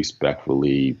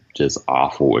disrespectfully just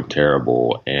awful and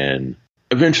terrible. And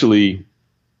eventually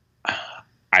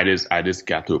I just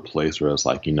got to a place where I was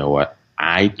like, you know what?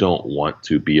 I don't want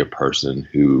to be a person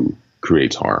who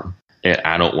creates harm. And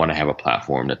I don't want to have a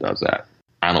platform that does that.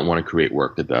 I don't want to create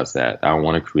work that does that. I don't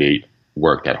want to create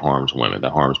work that harms women,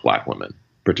 that harms Black women,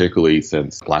 particularly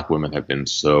since Black women have been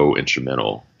so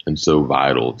instrumental and so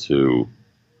vital to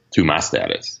my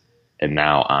status. And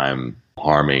now I'm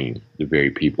harming the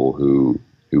very people who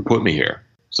put me here.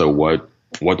 So what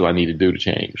do I need to do to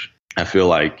change? I feel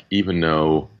like even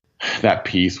though that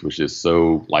piece was just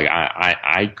so, like,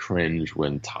 I cringe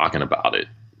when talking about it.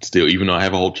 Still, even though I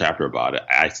have a whole chapter about it,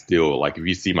 I still, like, if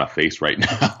you see my face right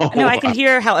now. No, I can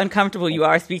hear how uncomfortable you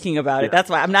are speaking about it.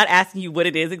 That's why I'm not asking you what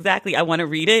it is exactly. I want to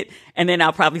read it, and then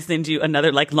I'll probably send you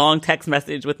another, like, long text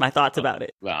message with my thoughts about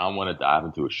it. I want to dive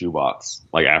into a shoebox,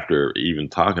 like, after even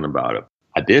talking about it.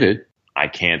 I did it. I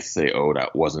can't say, oh,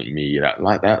 that wasn't me.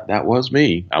 That was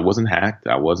me. I wasn't hacked.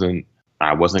 I wasn't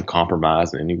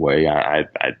compromised in any way. I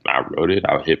wrote it.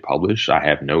 I hit publish. I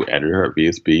have no editor at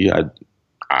VSB.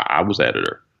 I was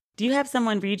editor. Do you have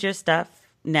someone read your stuff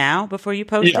now before you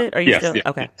post it? Or Yes.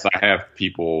 Okay. So I have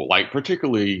people, like,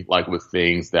 particularly like with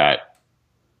things that,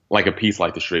 like a piece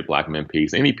like the Straight Black Men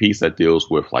piece, any piece that deals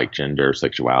with like gender,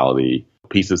 sexuality,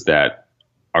 pieces that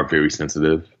are very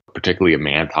sensitive, particularly a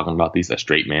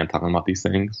straight man talking about these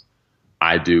things.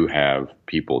 I do have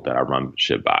people that I run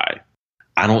shit by.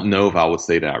 I don't know if I would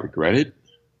say that I regret it,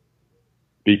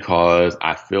 because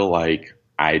I feel like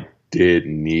I did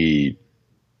need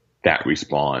that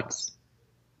response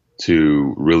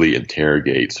to really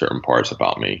interrogate certain parts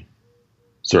about me,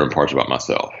 certain parts about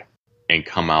myself, and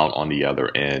come out on the other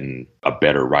end a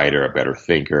better writer, a better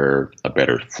thinker, a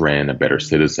better friend, a better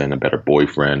citizen, a better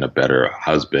boyfriend, a better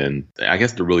husband. I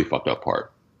guess the really fucked up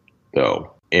part,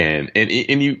 though, and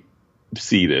you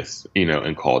see this,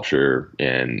 in culture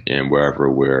and wherever,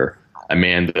 where a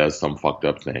man does some fucked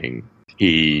up thing,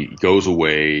 he goes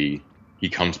away, he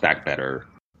comes back better.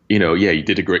 You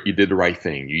did the right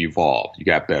thing. You evolved. You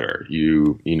got better.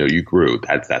 You grew.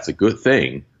 That's a good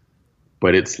thing.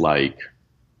 But it's like,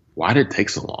 why did it take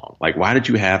so long? Like, why did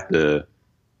you have to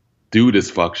do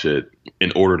this fuck shit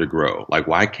in order to grow? Like,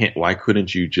 why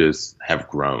couldn't you just have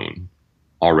grown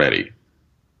already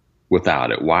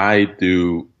without it?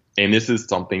 And this is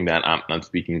something that I'm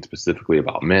speaking specifically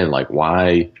about men. Like,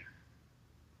 why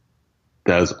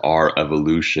does our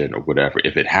evolution or whatever,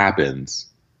 if it happens,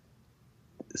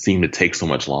 seem to take so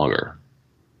much longer?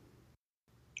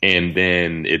 And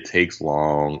then it takes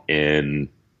long, and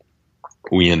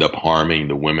we end up harming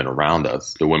the women around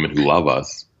us, the women who love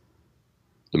us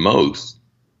the most,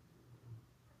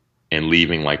 and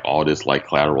leaving like all this like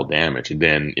collateral damage. And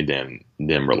then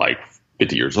we're like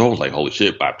 50 years old, like, holy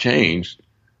shit, I've changed.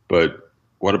 But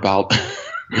what about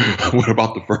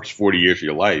the first 40 years of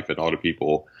your life and all the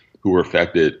people who were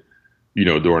affected,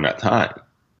 during that time?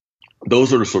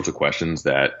 Those are the sorts of questions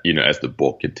that, as the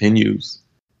book continues,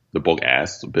 the book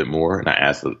asks a bit more, and I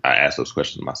ask those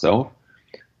questions myself.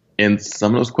 And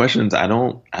some of those questions I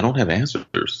don't have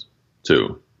answers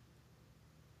to,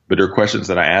 but they're questions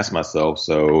that I ask myself.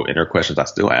 And they're questions I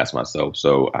still ask myself.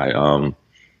 So I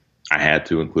had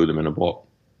to include them in the book.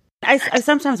 I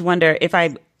sometimes wonder if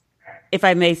I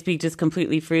may speak just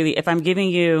completely freely, if I'm giving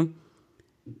you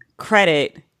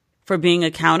credit for being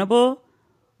accountable,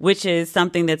 which is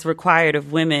something that's required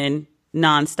of women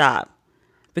nonstop.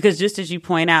 Because just as you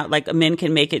point out, like, men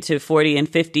can make it to 40 and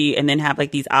 50 and then have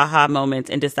like these aha moments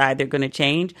and decide they're going to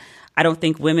change. I don't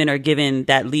think women are given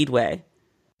that leadway.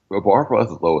 The bar for us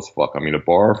is low as fuck. I mean, the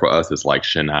bar for us is like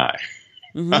shin high.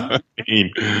 Mm-hmm. I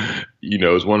mean,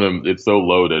 it's so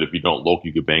low that if you don't look,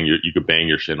 you could bang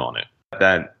your shin on it.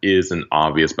 That is an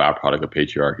obvious byproduct of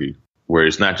patriarchy, where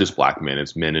it's not just Black men,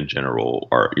 it's men in general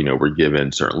we're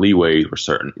given certain leeways,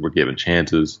 we're given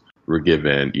chances, we're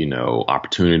given,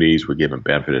 opportunities, we're given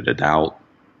benefit of the doubt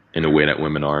in a way that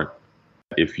women aren't.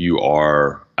 If you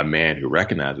are a man who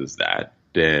recognizes that,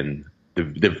 then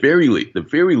the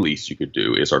very least you could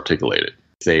do is articulate it.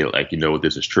 Say, like,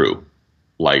 this is true.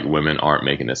 Like, women aren't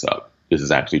making this up. This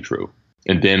is actually true.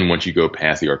 And then once you go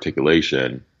past the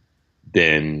articulation,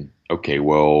 then, okay,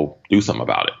 well, do something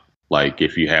about it. Like,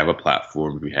 if you have a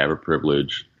platform, if you have a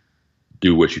privilege,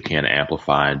 do what you can to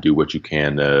amplify and do what you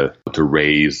can to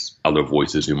raise other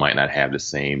voices who might not have the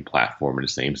same platform or the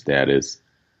same status.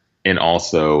 And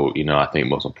also, I think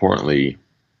most importantly,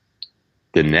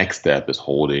 the next step is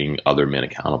holding other men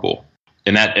accountable.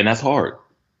 And that's hard.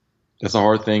 That's a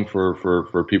hard thing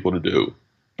for people to do,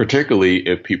 particularly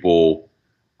if people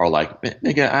are like,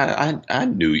 nigga, I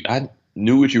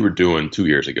knew what you were doing 2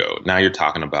 years ago. Now you're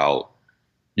talking about,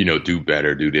 do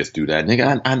better, do this, do that.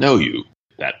 Nigga, I know you.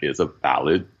 That is a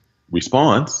valid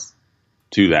response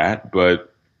to that.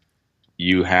 But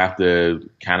you have to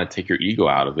kind of take your ego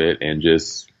out of it and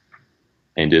just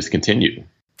continue.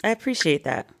 I appreciate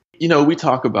that. We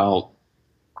talk about,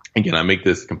 again, I make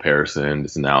this comparison,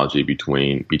 this analogy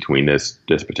between this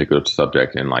particular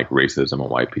subject and like racism and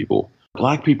white people.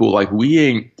 Black people, like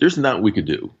there's nothing we could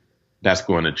do that's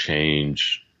going to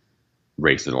change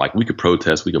racism. Like we could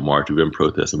protest, we could march. We've been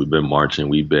protesting, we've been marching,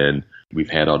 we've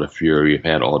had all the fury, we've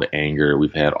had all the anger,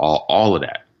 we've had all of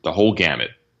that, the whole gamut.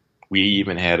 We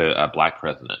even had a black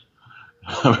president.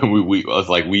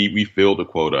 we filled the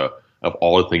quota of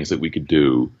all the things that we could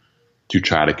do to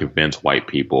try to convince white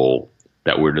people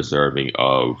that we're deserving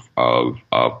of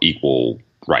equal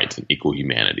rights and equal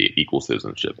humanity, equal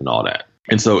citizenship, and all that.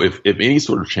 And so, if any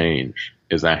sort of change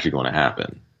is actually going to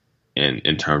happen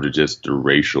in terms of just the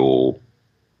racial,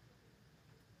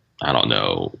 I don't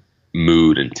know,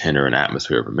 mood and tenor and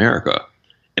atmosphere of America,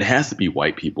 it has to be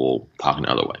white people talking to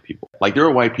other white people. Like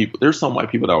there's some white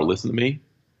people that will listen to me,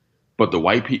 but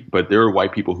there are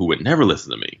white people who would never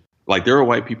listen to me. Like there are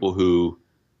white people who,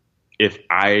 if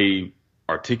I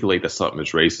articulate that something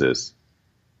is racist,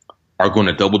 are going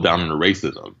to double down on the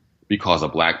racism because a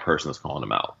black person is calling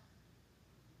them out.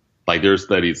 Like there's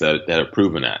studies that have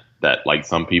proven that like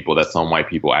some white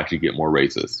people actually get more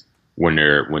racist when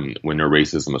their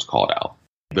racism is called out.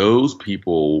 Those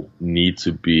people need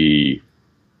to be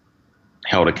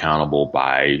held accountable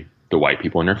by the white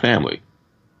people in their family,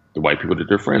 the white people that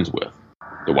they're friends with,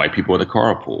 the white people in the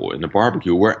carpool, in the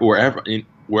barbecue,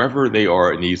 wherever they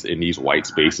are in these white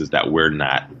spaces that we're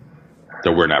not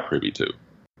privy to.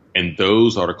 And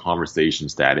those are the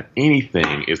conversations that, if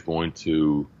anything, is going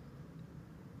to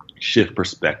shift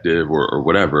perspective or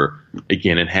whatever.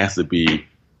 Again, it has to be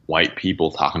white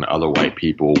people talking to other white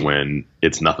people when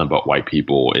it's nothing but white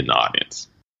people in the audience.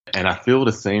 And I feel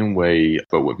the same way,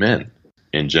 but with men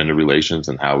in gender relations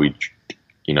and how we,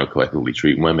 collectively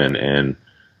treat women. And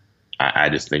I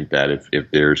just think that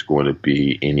if there's going to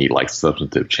be any like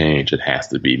substantive change, it has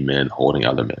to be men holding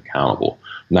other men accountable.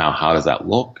 Now, how does that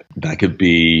look? That could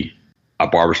be a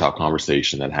barbershop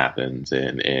conversation that happens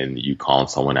and you calling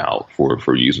someone out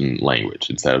for using language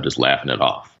instead of just laughing it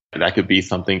off. That could be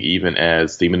something even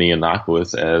as seemingly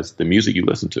innocuous as the music you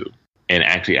listen to, and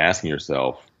actually asking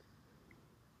yourself,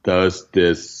 does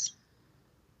this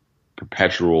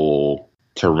perpetual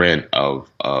torrent of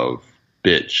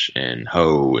bitch and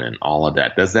hoe and all of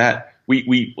that, does that,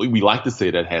 we like to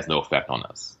say that has no effect on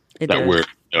us. That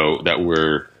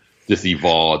we're just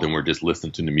evolved and we're just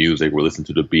listening to the music, we're listening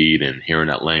to the beat and hearing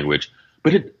that language.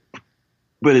 But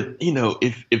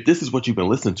if this is what you've been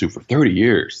listening to for 30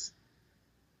 years,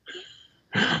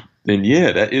 then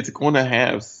yeah, that it's going to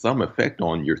have some effect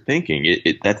on your thinking.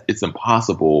 It's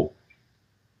impossible.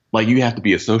 Like you have to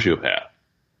be a sociopath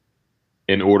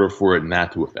in order for it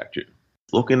not to affect you.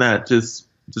 Looking at just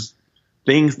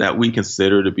things that we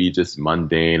consider to be just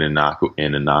mundane and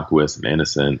innocuous and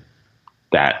innocent,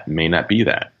 that may not be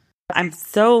that. I'm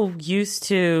so used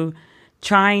to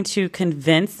trying to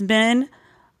convince men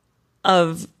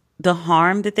of the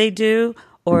harm that they do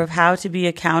or of how to be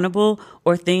accountable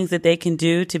or things that they can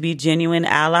do to be genuine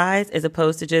allies, as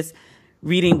opposed to just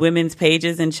reading women's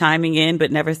pages and chiming in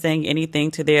but never saying anything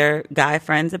to their guy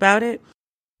friends about it.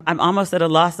 I'm almost at a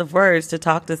loss of words to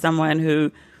talk to someone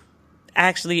who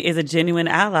actually is a genuine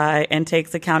ally and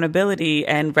takes accountability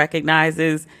and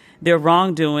recognizes their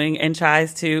wrongdoing and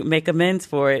tries to make amends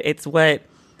for it. It's what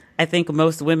I think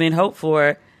most women hope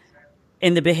for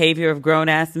in the behavior of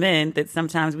grown-ass men that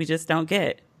sometimes we just don't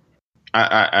get.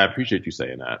 I appreciate you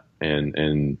saying that.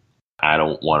 And I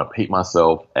don't want to paint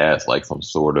myself as like some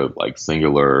sort of like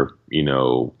singular,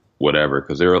 whatever,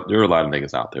 because there are a lot of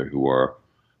niggas out there who are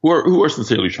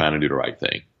sincerely trying to do the right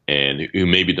thing and who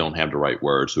maybe don't have the right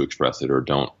words to express it or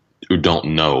don't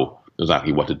know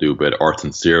exactly what to do, but are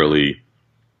sincerely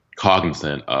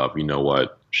cognizant of,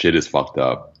 what, shit is fucked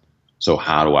up. So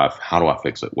how do I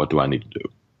fix it? What do I need to do?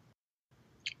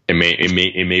 And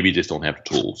maybe just don't have the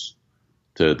tools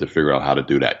to figure out how to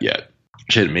do that yet.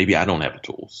 Shit, maybe I don't have the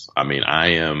tools. I mean,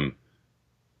 I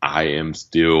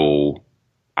still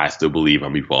believe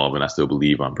I'm evolving. I still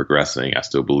believe I'm progressing. I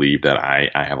still believe that I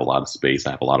have a lot of space.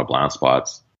 I have a lot of blind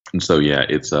spots. And so, yeah,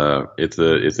 it's a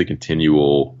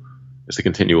continual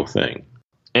thing.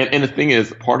 And the thing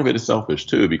is, part of it is selfish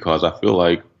too, because I feel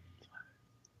like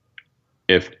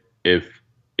if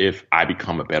I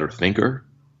become a better thinker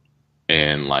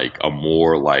and like a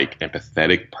more like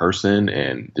empathetic person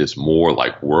and just more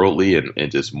like worldly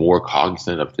and just more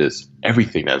cognizant of just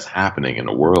everything that's happening in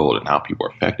the world and how people are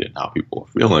affected and how people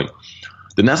are feeling,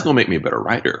 then that's going to make me a better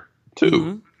writer too.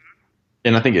 Mm-hmm.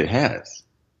 And I think it has.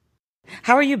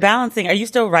 How are you balancing? Are you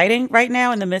still writing right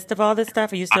now in the midst of all this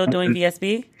stuff? Are you still doing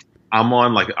VSB? I'm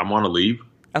on a leave.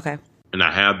 Okay. And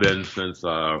I have been since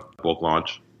book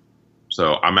launch.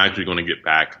 So I'm actually going to get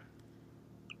back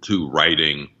to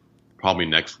writing probably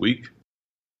next week.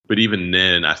 But even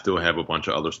then, I still have a bunch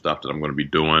of other stuff that I'm going to be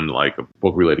doing, like a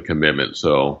book-related commitment.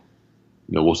 So,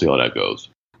 we'll see how that goes.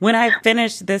 When I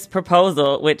finish this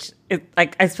proposal, which is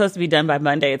like I'm supposed to be done by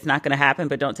Monday, it's not going to happen,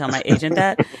 but don't tell my agent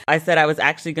that. I said I was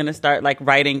actually going to start like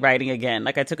writing again.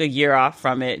 Like I took a year off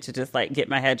from it to just like get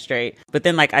my head straight. But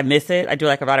then like I miss it. I do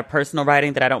like a lot of personal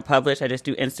writing that I don't publish. I just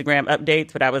do Instagram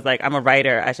updates. But I was like, I'm a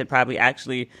writer. I should probably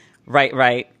actually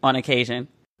write on occasion.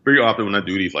 Very often when I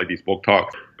do these book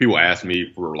talks, people ask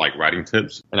me for like writing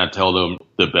tips, and I tell them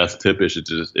the best tip is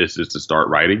just to start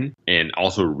writing and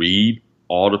also read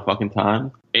all the fucking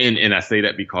time. And I say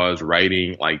that because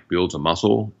writing like builds a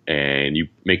muscle, and you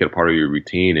make it a part of your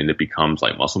routine, and it becomes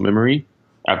like muscle memory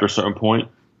after a certain point.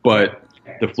 But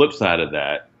the flip side of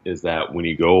that is that when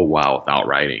you go a while without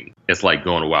writing, it's like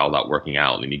going a while without working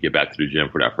out, and you get back to the gym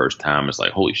for that first time. It's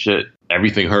like, holy shit,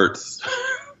 everything hurts.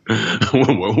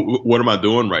 What am I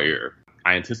doing right here?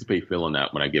 I anticipate feeling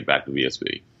that when I get back to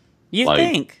VSB. You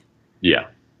think? Yeah.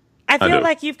 I feel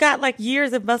like you've got like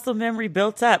years of muscle memory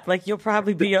built up. Like you'll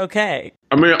probably be okay.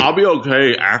 I mean, I'll be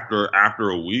okay after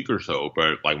a week or so,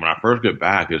 but like when I first get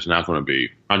back, I know it's not going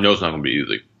to be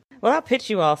easy. Well, I'll pitch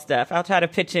you all stuff. I'll try to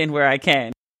pitch in where I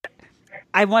can.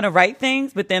 I want to write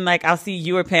things, but then like I'll see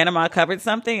you or Panama covered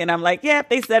something, and I'm like, yeah,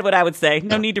 they said what I would say.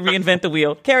 No need to reinvent the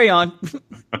wheel. Carry on.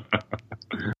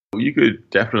 You could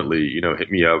definitely,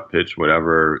 hit me up, pitch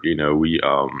whatever. We'd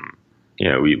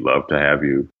love to have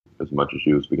you as much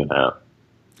as we can have.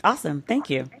 Awesome. Thank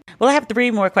you. Well, I have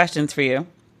 3 more questions for you.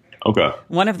 Okay.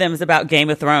 One of them is about Game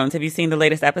of Thrones. Have you seen the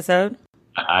latest episode?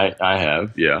 I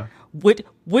have, yeah.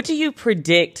 What do you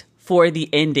predict for the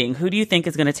ending? Who do you think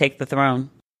is going to take the throne?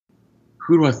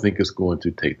 Who do I think is going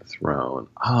to take the throne?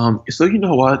 So you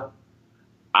know what?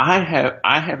 I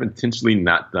have intentionally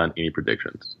not done any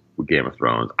predictions with Game of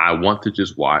Thrones. I want to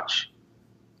just watch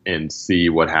and see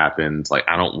what happens. Like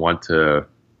I don't want to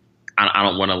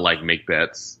like make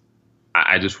bets.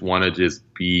 I just want to just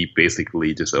be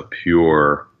basically just a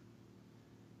pure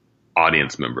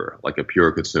audience member, like a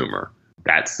pure consumer.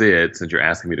 That said, since you're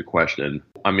asking me the question,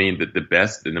 I mean, the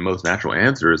best and the most natural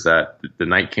answer is that the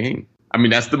Night King. I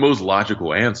mean, that's the most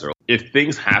logical answer. If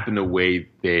things happen the way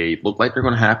they look like they're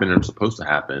going to happen and are supposed to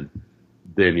happen,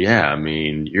 then yeah, I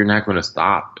mean, you're not going to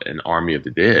stop an army of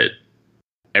the dead.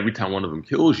 Every time one of them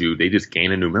kills you, they just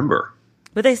gain a new member.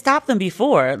 But they stopped them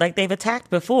before. Like, they've attacked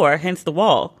before, hence the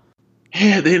wall.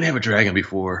 Yeah, they didn't have a dragon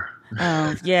before.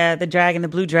 Oh, yeah, the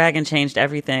blue dragon changed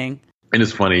everything. And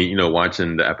it's funny,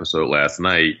 watching the episode last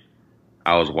night,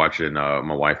 I was watching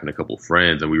my wife and a couple of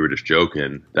friends, and we were just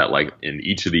joking that, like, in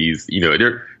each of these,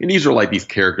 these are like these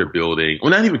character building,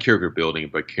 well, not even character building,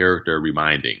 but character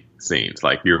reminding scenes.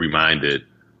 Like, you're reminded,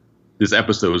 this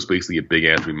episode is basically a big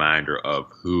ass reminder of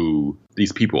who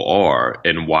these people are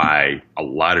and why a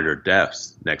lot of their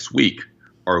deaths next week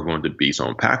are going to be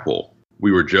so impactful.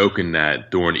 We were joking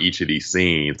that during each of these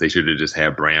scenes, they should have just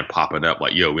had Bran popping up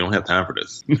like, yo, we don't have time for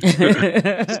this.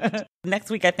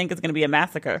 Next week, I think, is going to be a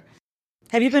massacre.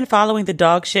 Have you been following the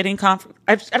dog shitting conference?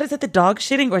 Is it the dog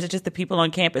shitting, or is it just the people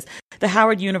on campus? The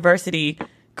Howard University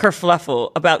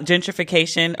kerfluffle about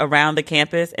gentrification around the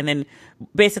campus, and then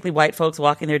basically white folks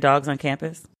walking their dogs on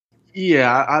campus?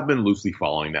 Yeah, I've been loosely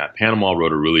following that. Panama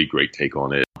wrote a really great take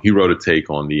on it. He wrote a take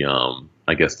on the,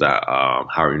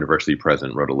 Howard University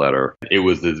president wrote a letter. It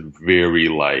was this very,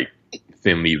 like,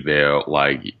 thinly veiled,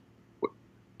 like,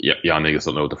 y'all niggas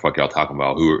don't know what the fuck y'all talking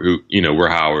about. Who we're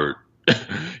Howard.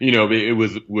 It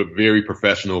was with very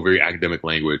professional, very academic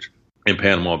language. And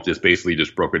Panama just basically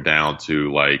just broke it down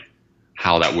to, like,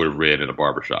 how that would have read in a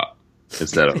barbershop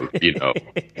instead of,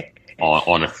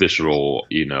 on official,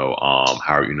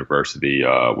 Howard University,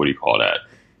 what do you call that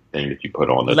thing that you put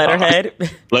on the letterhead?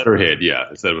 Letterhead, yeah,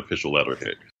 instead of official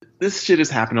letterhead. This shit is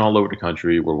happening all over the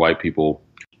country where white people,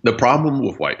 the problem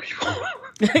with white people.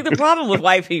 The problem with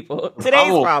white people,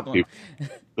 today's problem.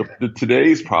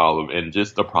 Today's problem, and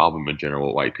just the problem in general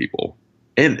with white people.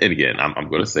 And again, I'm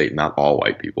going to say not all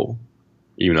white people.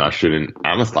 Even though I shouldn't,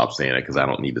 I'm going to stop saying it because I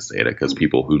don't need to say it, because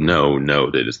people who know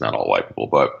that it's not all white people.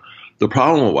 But the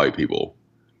problem with white people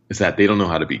is that they don't know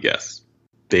how to be guests.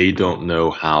 They don't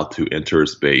know how to enter a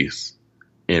space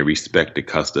and respect the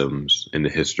customs and the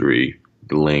history,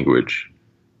 the language,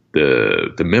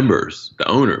 the members, the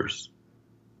owners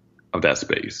of that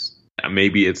space.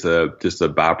 Maybe it's just a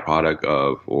byproduct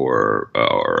of, or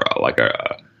like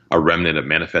a remnant of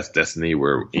Manifest Destiny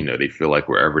where, they feel like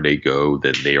wherever they go,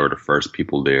 that they are the first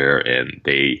people there and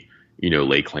they,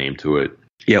 lay claim to it.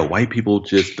 Yeah, white people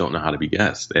just don't know how to be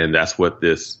guests. And that's what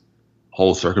this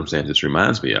whole circumstance just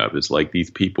reminds me of. It's like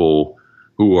these people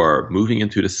who are moving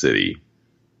into the city,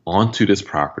 onto this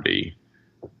property.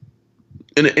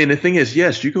 And the thing is,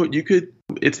 yes, you could,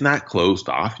 it's not closed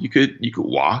off. You could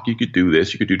walk, you could do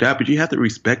this, you could do that, but you have to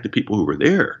respect the people who were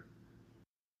there,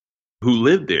 who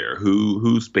lived there,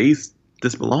 whose space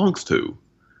this belongs to.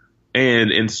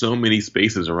 And in so many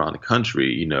spaces around the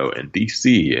country, in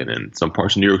DC and in some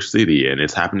parts of New York City, and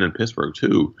it's happening in Pittsburgh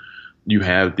too, you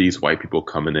have these white people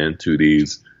coming into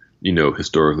these,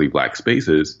 historically black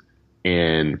spaces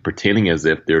and pretending as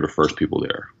if they're the first people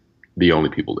there, the only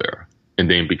people there,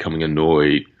 and then becoming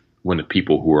annoyed when the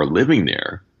people who are living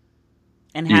there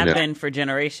and have been for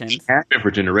generations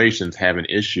have an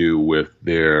issue with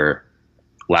their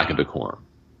lack of decorum.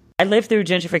 I lived through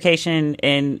gentrification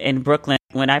in Brooklyn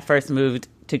when I first moved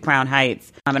to Crown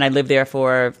Heights, and I lived there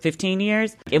for 15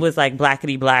 years. It was like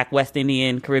blackity black, West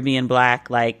Indian, Caribbean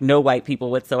black, like no white people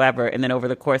whatsoever. And then over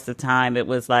the course of time, it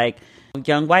was like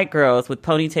young white girls with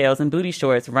ponytails and booty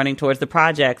shorts running towards the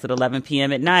projects at 11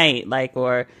 p.m. at night,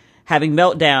 or having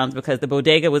meltdowns because the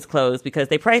bodega was closed because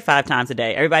they pray 5 times a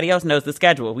day. Everybody else knows the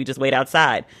schedule. We just wait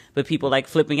outside. But people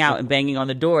flipping out and banging on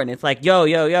the door. And it's like, yo,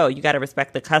 you got to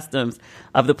respect the customs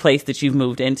of the place that you've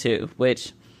moved into,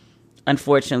 which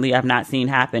unfortunately I've not seen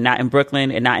happen. Not in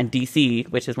Brooklyn and not in DC,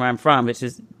 which is where I'm from, which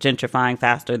is gentrifying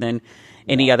faster than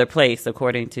any other place,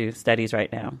 according to studies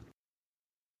right now.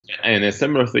 And a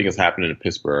similar thing is happening in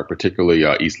Pittsburgh, particularly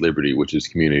East Liberty, which is a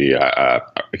community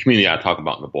I talk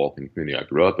about in the Balkan community I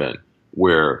grew up in,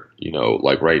 where,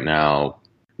 right now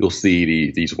you'll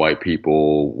see these white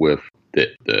people with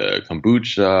the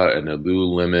kombucha and the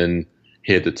Lululemon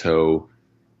head to toe,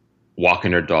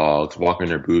 walking their dogs, walking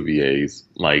their bouviers,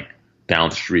 down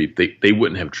the street. They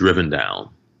wouldn't have driven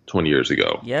down 20 years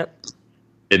ago. Yep.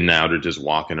 And now they're just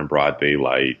walking in broad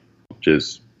daylight,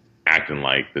 just acting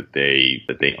like that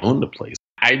they own the place.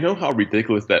 I know how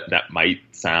ridiculous that might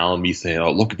sound, me saying,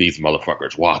 oh, look at these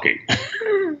motherfuckers walking.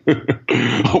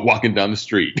 Walking down the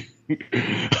street.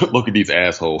 Look at these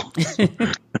assholes.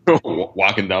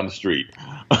 Walking down the street.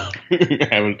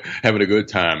 having a good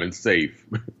time and safe.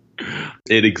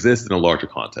 It exists in a larger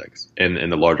context.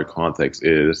 And the larger context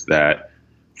is that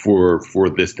for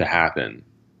this to happen,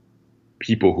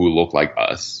 people who look like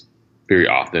us very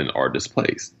often are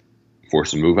displaced,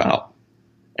 forced to move out.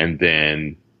 And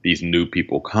then these new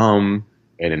people come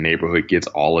and the neighborhood gets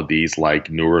all of these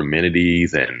newer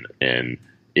amenities and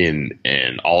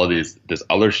all of this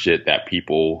other shit that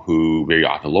people who very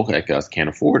often look like us can't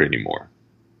afford anymore.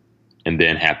 And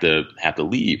then have to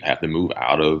leave, have to move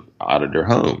out of their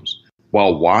homes.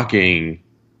 While walking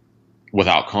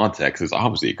without context is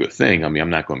obviously a good thing. I mean, I'm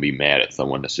not going to be mad at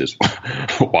someone that's just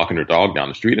walking their dog down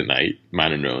the street at night,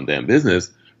 minding their own damn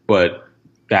business. But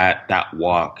that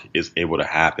walk is able to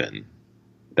happen.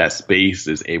 That space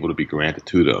is able to be granted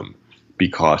to them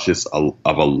because just of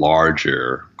a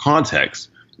larger context,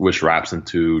 which wraps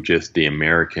into just the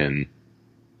American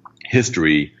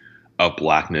history of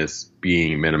blackness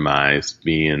being minimized,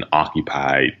 being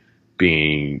occupied,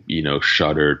 being,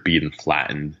 shuttered, being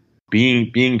flattened,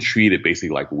 being treated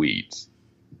basically like weeds,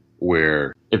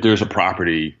 where if there's a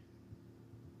property,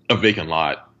 a vacant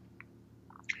lot,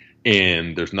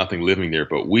 and there's nothing living there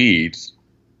but weeds,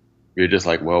 you're just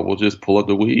like, well, we'll just pull up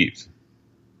the weeds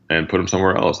and put them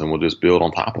somewhere else and we'll just build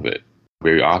on top of it.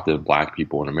 Very often black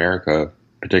people in America,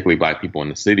 particularly black people in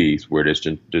the cities where this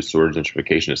sort of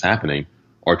gentrification is happening,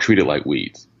 are treated like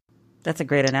weeds. That's a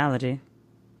great analogy.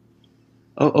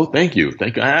 Oh, thank you.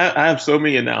 I have so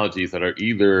many analogies that are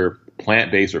either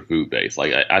plant-based or food-based.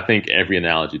 I think every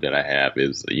analogy that I have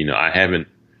is, I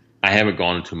haven't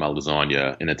gone into my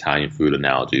lasagna and Italian food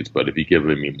analogies, but if you give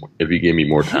me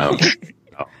more time,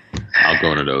 I'll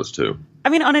go into those too. I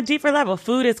mean, on a deeper level,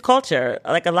 food is culture.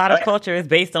 A lot of culture is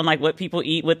based on what people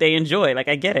eat, what they enjoy.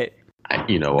 I get it.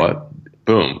 You know what?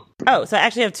 Boom. Oh, so I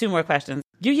actually have 2 more questions.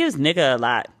 You use nigga a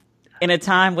lot in a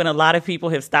time when a lot of people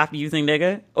have stopped using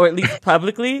nigga, or at least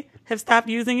publicly have stopped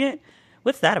using it.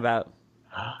 What's that about?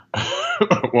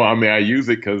 Well, I mean, I use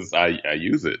it because I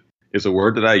use it. It's a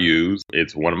word that I use.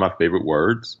 It's one of my favorite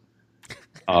words.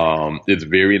 It's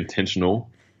very intentional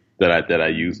that I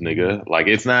use nigga.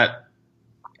 It's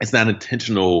not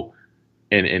intentional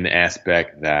in the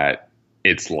aspect that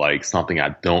it's something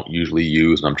I don't usually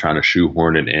use and I'm trying to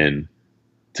shoehorn it in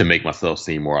to make myself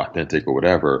seem more authentic or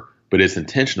whatever. But it's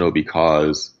intentional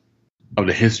because of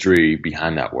the history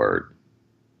behind that word.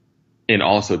 And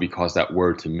also because that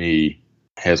word to me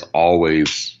has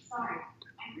always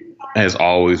has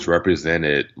always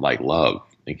represented like love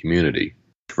and community.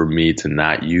 For me to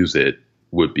not use it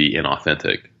would be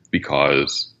inauthentic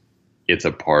because it's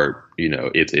a part,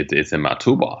 it's in my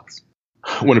toolbox.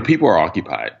 When the people are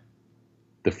occupied,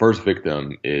 the first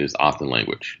victim is often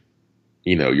language.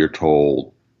 You're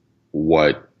told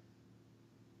what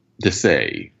to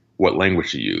say, what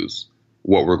language to use,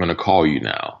 what we're going to call you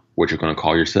now, what you're going to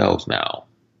call yourselves now.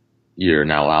 You're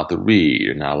not allowed to read,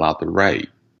 you're not allowed to write.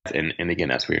 And again,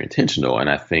 that's very intentional. And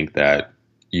I think that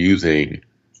using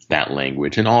that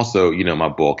language, and also, my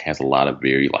book has a lot of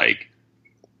very like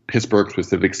Pittsburgh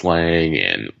specific slang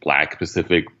and Black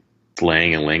specific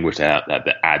slang and language that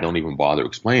I don't even bother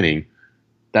explaining.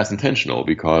 That's intentional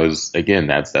because, again,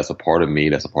 that's a part of me.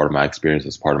 That's a part of my experience.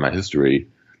 That's part of my history.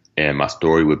 And my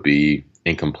story would be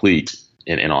incomplete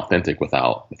and inauthentic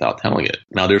without telling it.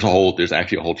 Now, there's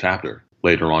actually a whole chapter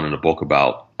later on in the book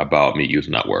about me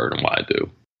using that word and why I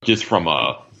do. Just from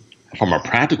a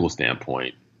practical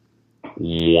standpoint,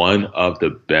 one of the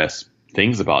best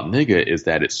things about nigga is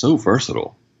that it's so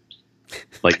versatile.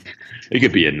 Like, it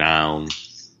could be a noun,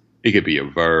 it could be a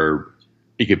verb,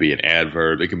 it could be an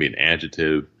adverb, it could be an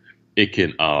adjective, it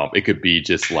could be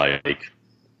just like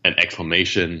an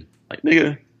exclamation, like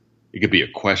nigga. It could be a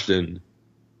question.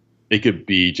 It could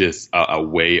be just a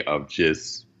way of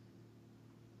just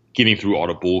getting through all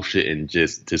the bullshit and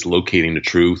just locating the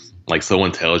truth. Like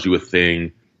someone tells you a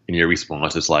thing and your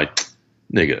response is like,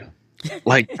 nigga.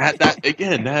 Like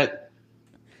that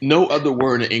no other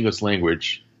word in the English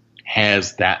language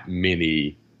has that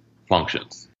many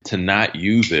functions. To not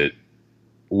use it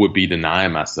would be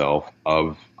denying myself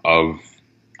of that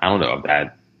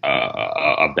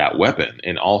weapon.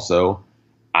 And also,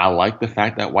 I like the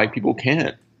fact that white people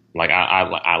can't. Like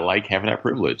I like having that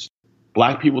privilege.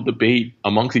 Black people debate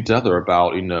amongst each other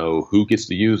about, who gets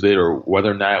to use it or whether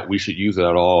or not we should use it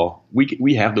at all.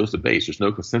 We have those debates. There's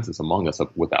no consensus among us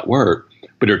with that word,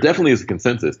 but there definitely is a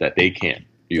consensus that they can't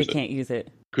use it. They can't use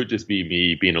it. Could just be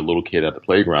me being a little kid at the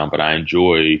playground, but I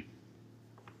enjoy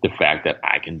the fact that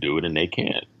I can do it and they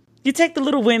can't. You take the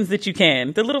little wins that you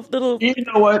can. The little. You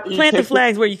know what? Plant the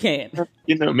flags where you can.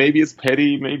 Maybe it's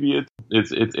petty, maybe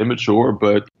it's immature,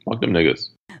 but fuck them niggas.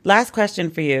 Last question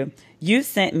for you. You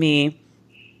sent me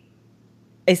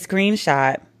a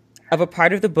screenshot of a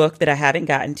part of the book that I haven't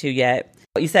gotten to yet.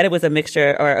 You said it was a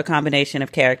mixture or a combination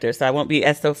of characters, so I won't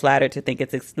be so flattered to think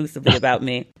it's exclusively about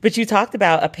me. But you talked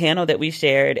about a panel that we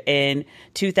shared in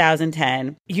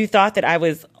 2010. You thought that I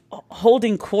was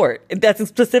holding court. That's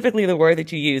specifically the word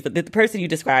that you used. The person you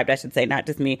described, I should say, not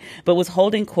just me, but was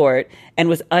holding court and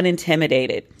was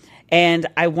unintimidated. And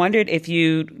I wondered if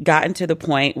you'd gotten to the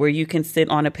point where you can sit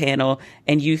on a panel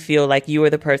and you feel like you are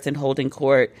the person holding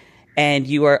court and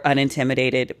you are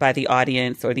unintimidated by the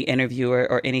audience or the interviewer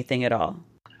or anything at all.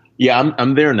 Yeah,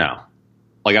 I'm there now.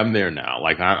 Like, I'm there now.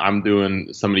 Like, I'm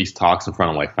doing some of these talks in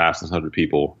front of like 500-600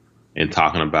 people and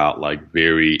talking about like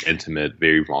very intimate,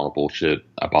 very vulnerable shit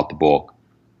about the book.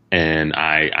 And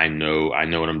I know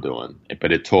what I'm doing.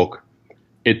 But it took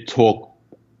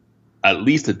at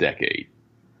least a decade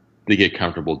to get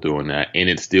comfortable doing that. And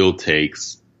it still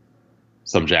takes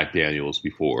some Jack Daniels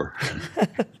before.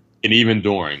 And even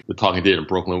during the talk I did in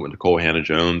Brooklyn with Nicole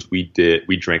Hannah-Jones, we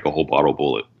drank a whole bottle of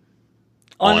Bullet.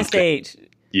 On the stage.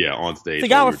 Yeah, on stage. So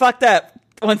y'all were fucked up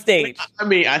on stage. I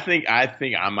mean, I think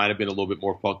I might have been a little bit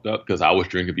more fucked up because I was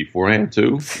drinking beforehand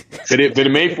too. But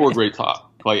it made for a great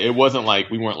talk. Like, it wasn't like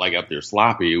we weren't like up there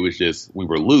sloppy. It was just we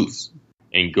were loose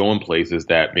and going places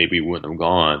that maybe we wouldn't have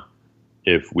gone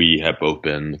if we had both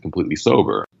been completely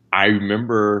sober. I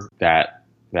remember that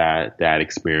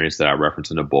experience that I referenced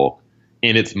in the book.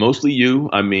 And it's mostly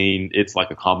you. I mean, it's like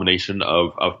a combination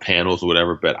of panels or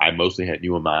whatever, but I mostly had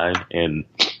you in mind. And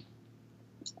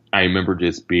I remember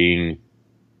just being,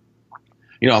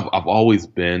 I've always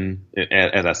been,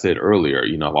 as I said earlier,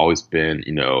 I've always been,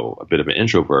 a bit of an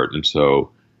introvert. And so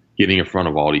getting in front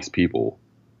of all these people,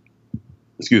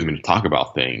 to talk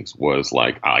about things was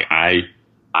like, I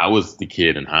was the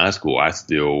kid in high school. I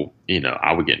still,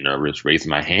 I would get nervous raising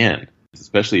my hand,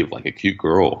 especially if like a cute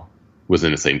girl was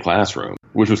in the same classroom,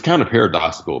 which was kind of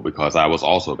paradoxical because I was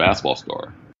also a basketball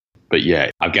star. But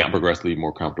yeah, I've gotten progressively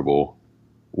more comfortable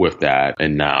with that.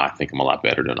 And now I think I'm a lot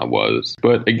better than I was.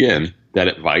 But again, that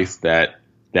advice that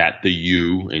the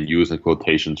you, and you as in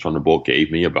quotations from the book,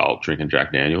 gave me about drinking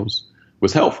Jack Daniels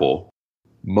was helpful.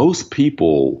 Most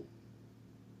people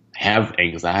have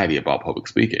anxiety about public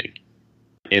speaking.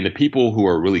 And the people who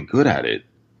are really good at it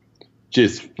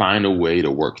just find a way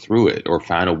to work through it or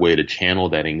find a way to channel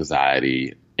that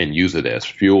anxiety and use it as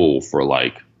fuel for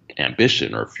like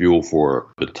ambition or fuel for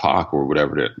the talk or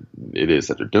whatever it is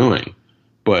that they're doing.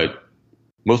 But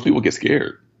most people get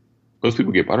scared. Most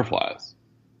people get butterflies.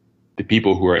 The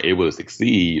people who are able to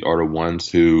succeed are the ones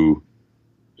who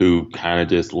kind of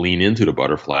just lean into the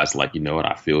butterflies. Like, you know what,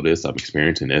 I feel this, I'm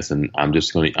experiencing this, and I'm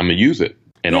going to use it.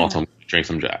 And also I'm gonna drink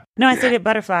some Jack. No, I still get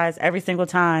butterflies every single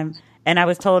time. And I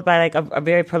was told by like a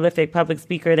very prolific public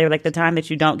speaker, they were like, the time that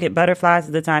you don't get butterflies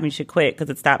is the time you should quit because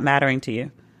it stopped mattering to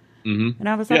you. Mm-hmm. And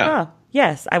I was like, oh,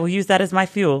 yes, I will use that as my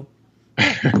fuel.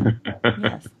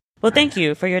 Yes. Well, thank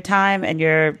you for your time and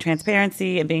your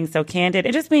transparency and being so candid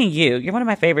and just being you. You're one of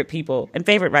my favorite people and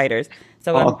favorite writers.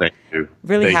 So I'm thank you.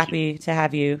 Really happy to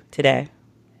have you today.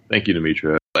 Thank you,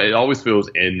 Demetria. It always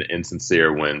feels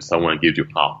insincere when someone gives you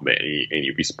a compliment and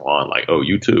you respond like, oh,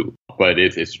 you too. But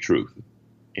it's the truth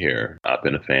here. I've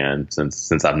been a fan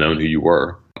since I've known who you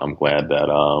were. I'm glad that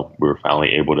we were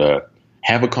finally able to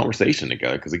have a conversation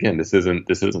together. Because again, this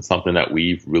isn't something that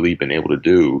we've really been able to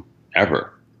do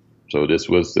ever. So this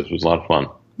was a lot of fun.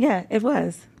 Yeah, it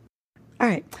was. All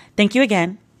right. Thank you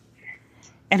again.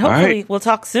 And hopefully we'll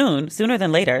talk sooner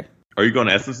than later. Are you going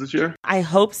to Essence this year? I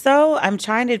hope so. I'm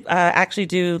trying to actually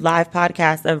do live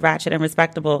podcasts of Ratchet and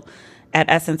Respectable at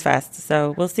Essence Fest.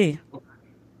 So we'll see. All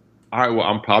right. Well,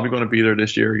 I'm probably going to be there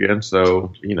this year again.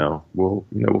 So, we'll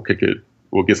kick it.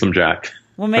 We'll get some Jack.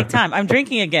 We'll make time. I'm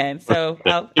drinking again. So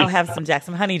I'll have some Jack,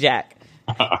 some honey Jack.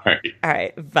 All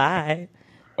right. Bye.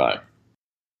 Bye.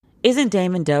 Isn't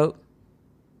Damon dope?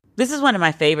 This is one of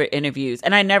my favorite interviews.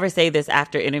 And I never say this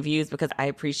after interviews because I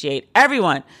appreciate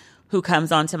everyone who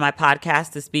comes onto my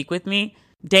podcast to speak with me.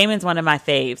 Damon's one of my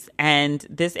faves. And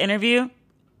this interview,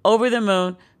 over the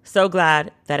moon, so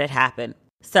glad that it happened.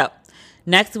 So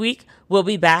next week, we'll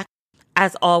be back.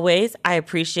 As always, I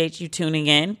appreciate you tuning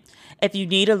in. If you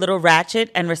need a little ratchet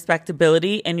and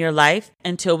respectability in your life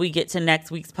until we get to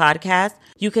next week's podcast,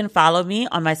 you can follow me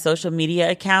on my social media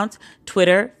accounts,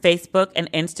 Twitter, Facebook,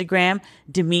 and Instagram,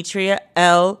 Demetria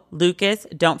L. Lucas.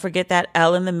 Don't forget that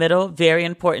L in the middle, very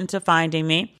important to finding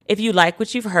me. If you like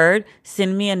what you've heard,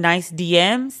 send me a nice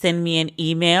DM, send me an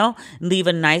email, leave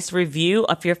a nice review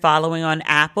if you're following on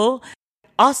Apple.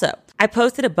 Also, I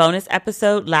posted a bonus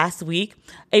episode last week,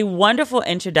 a wonderful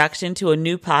introduction to a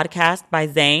new podcast by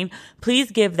Zane.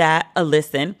 Please give that a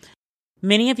listen.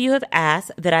 Many of you have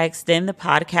asked that I extend the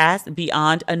podcast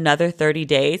beyond another 30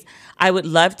 days. I would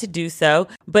love to do so,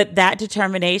 but that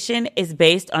determination is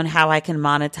based on how I can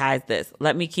monetize this.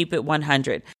 Let me keep it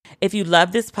 100. If you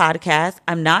love this podcast,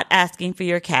 I'm not asking for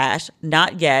your cash,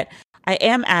 not yet. I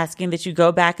am asking that you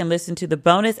go back and listen to the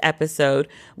bonus episode,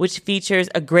 which features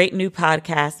a great new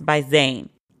podcast by Zane.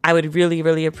 I would really,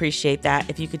 really appreciate that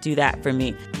if you could do that for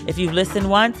me. If you've listened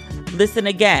once, listen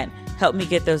again. Help me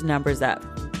get those numbers up.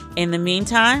 In the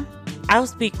meantime, I'll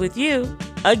speak with you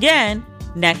again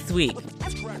next week.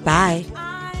 Bye.